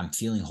field is. Like, I'm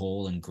feeling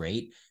whole and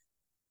great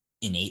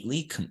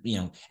innately,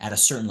 at a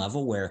certain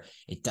level, where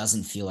it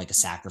doesn't feel like a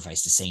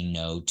sacrifice to say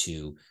no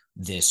to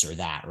this or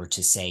that, or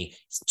to say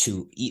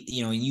to,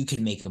 you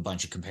could make a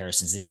bunch of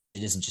comparisons. It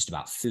isn't just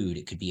about food.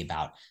 It could be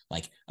about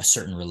like a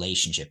certain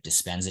relationship.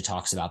 Dispenza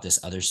talks about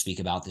this, others speak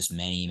about this,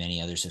 many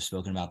others have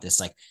spoken about this.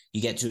 Like,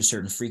 you get to a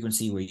certain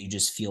frequency where you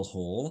just feel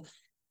whole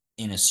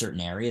in a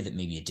certain area that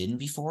maybe it didn't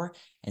before,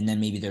 and then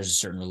maybe there's a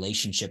certain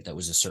relationship that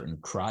was a certain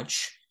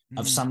crutch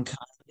of some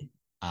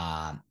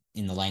kind,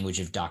 in the language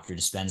of Dr.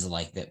 Dispenza,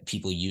 like, that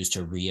people use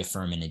to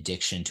reaffirm an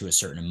addiction to a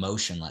certain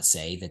emotion, let's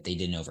say, that they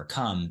didn't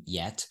overcome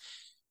yet.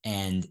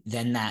 And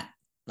then that,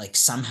 like,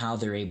 somehow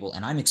they're able,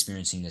 and I'm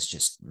experiencing this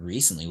just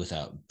recently with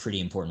a pretty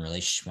important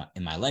relationship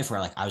in my life, where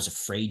like I was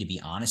afraid to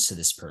be honest to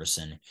this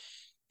person.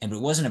 And it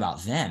wasn't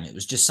about them. It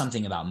was just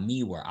something about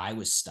me where I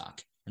was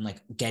stuck, and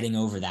like getting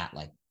over that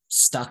like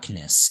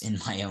stuckness in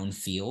my own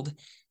field.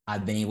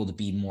 I've been able to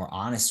be more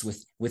honest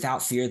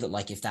without fear that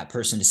like if that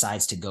person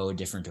decides to go a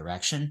different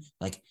direction,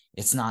 like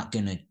it's not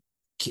gonna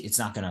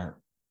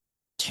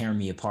tear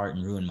me apart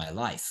and ruin my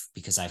life,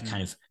 because I've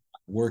kind Mm. of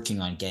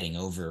working on getting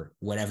over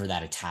whatever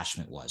that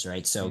attachment was,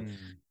 right? So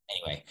Mm.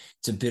 anyway,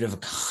 it's a bit of a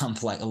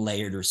complex,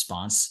 layered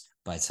response,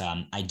 but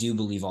I do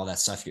believe all that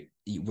stuff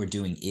we're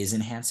doing is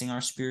enhancing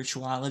our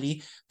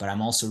spirituality. But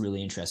I'm also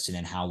really interested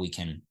in how we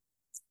can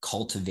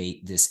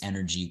cultivate this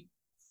energy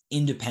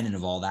independent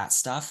of all that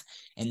stuff,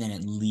 and then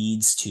it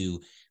leads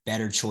to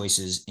better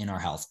choices in our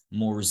health,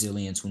 more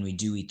resilience when we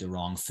do eat the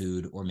wrong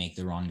food or make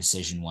the wrong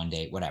decision one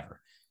day,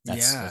 whatever.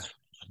 that's Yeah. that's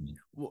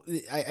Well,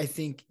 I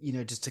think,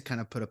 just to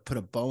kind of put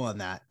a bow on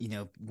that,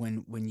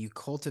 when you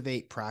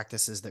cultivate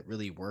practices that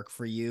really work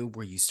for you,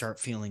 where you start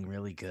feeling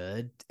really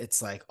good,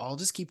 it's like, I'll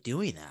just keep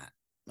doing that.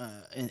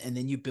 And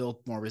then you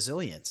build more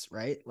resilience,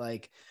 right?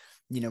 Like,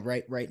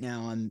 right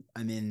now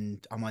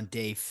I'm on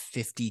day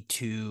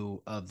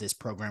 52 of this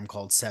program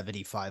called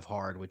 75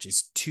 Hard, which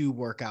is 2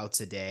 workouts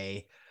a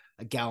day,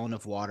 a gallon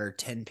of water,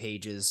 10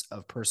 pages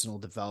of personal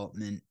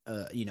development,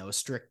 a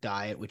strict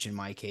diet, which in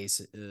my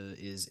case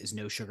is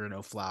no sugar,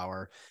 no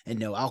flour, and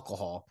no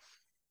alcohol.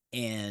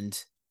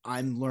 And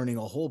I'm learning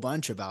a whole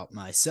bunch about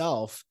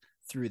myself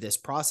through this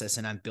process,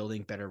 and I'm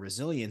building better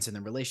resilience in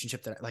the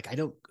relationship that like I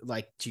don't,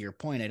 like, to your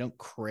point, I don't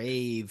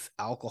crave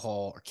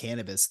alcohol or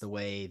cannabis the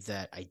way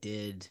that I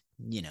did,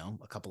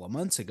 a couple of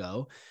months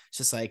ago. It's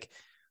just like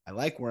I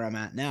like where I'm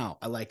at now.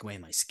 I like the way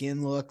my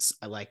skin looks.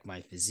 I like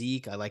my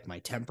physique. I like my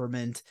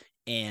temperament.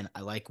 And I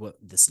like what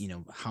this,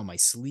 how my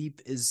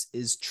sleep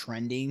is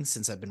trending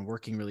since I've been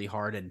working really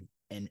hard and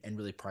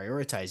really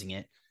prioritizing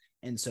it.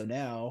 And so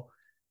now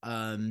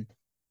um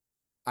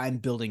I'm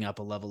building up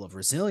a level of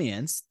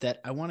resilience that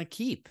I want to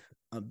keep,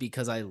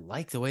 because I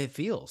like the way it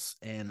feels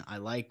and I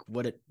like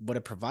what it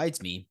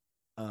provides me.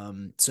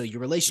 So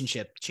your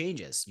relationship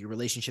changes, your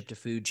relationship to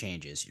food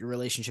changes, your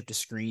relationship to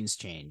screens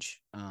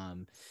change.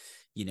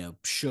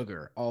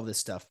 Sugar, all this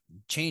stuff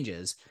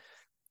changes,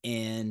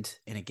 and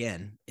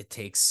again, it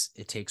takes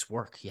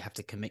work. You have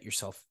to commit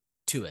yourself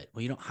to it.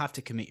 Well, you don't have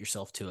to commit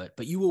yourself to it,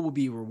 but you will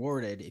be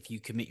rewarded if you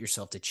commit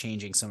yourself to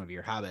changing some of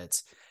your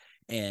habits.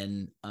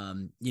 And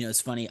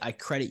it's funny, I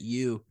credit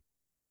you,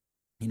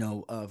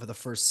 for the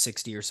first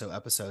 60 or so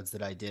episodes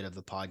that I did of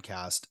the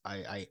podcast.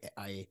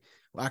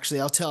 Well, actually,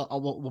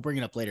 we'll bring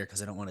it up later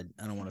because I don't want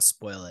to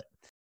spoil it.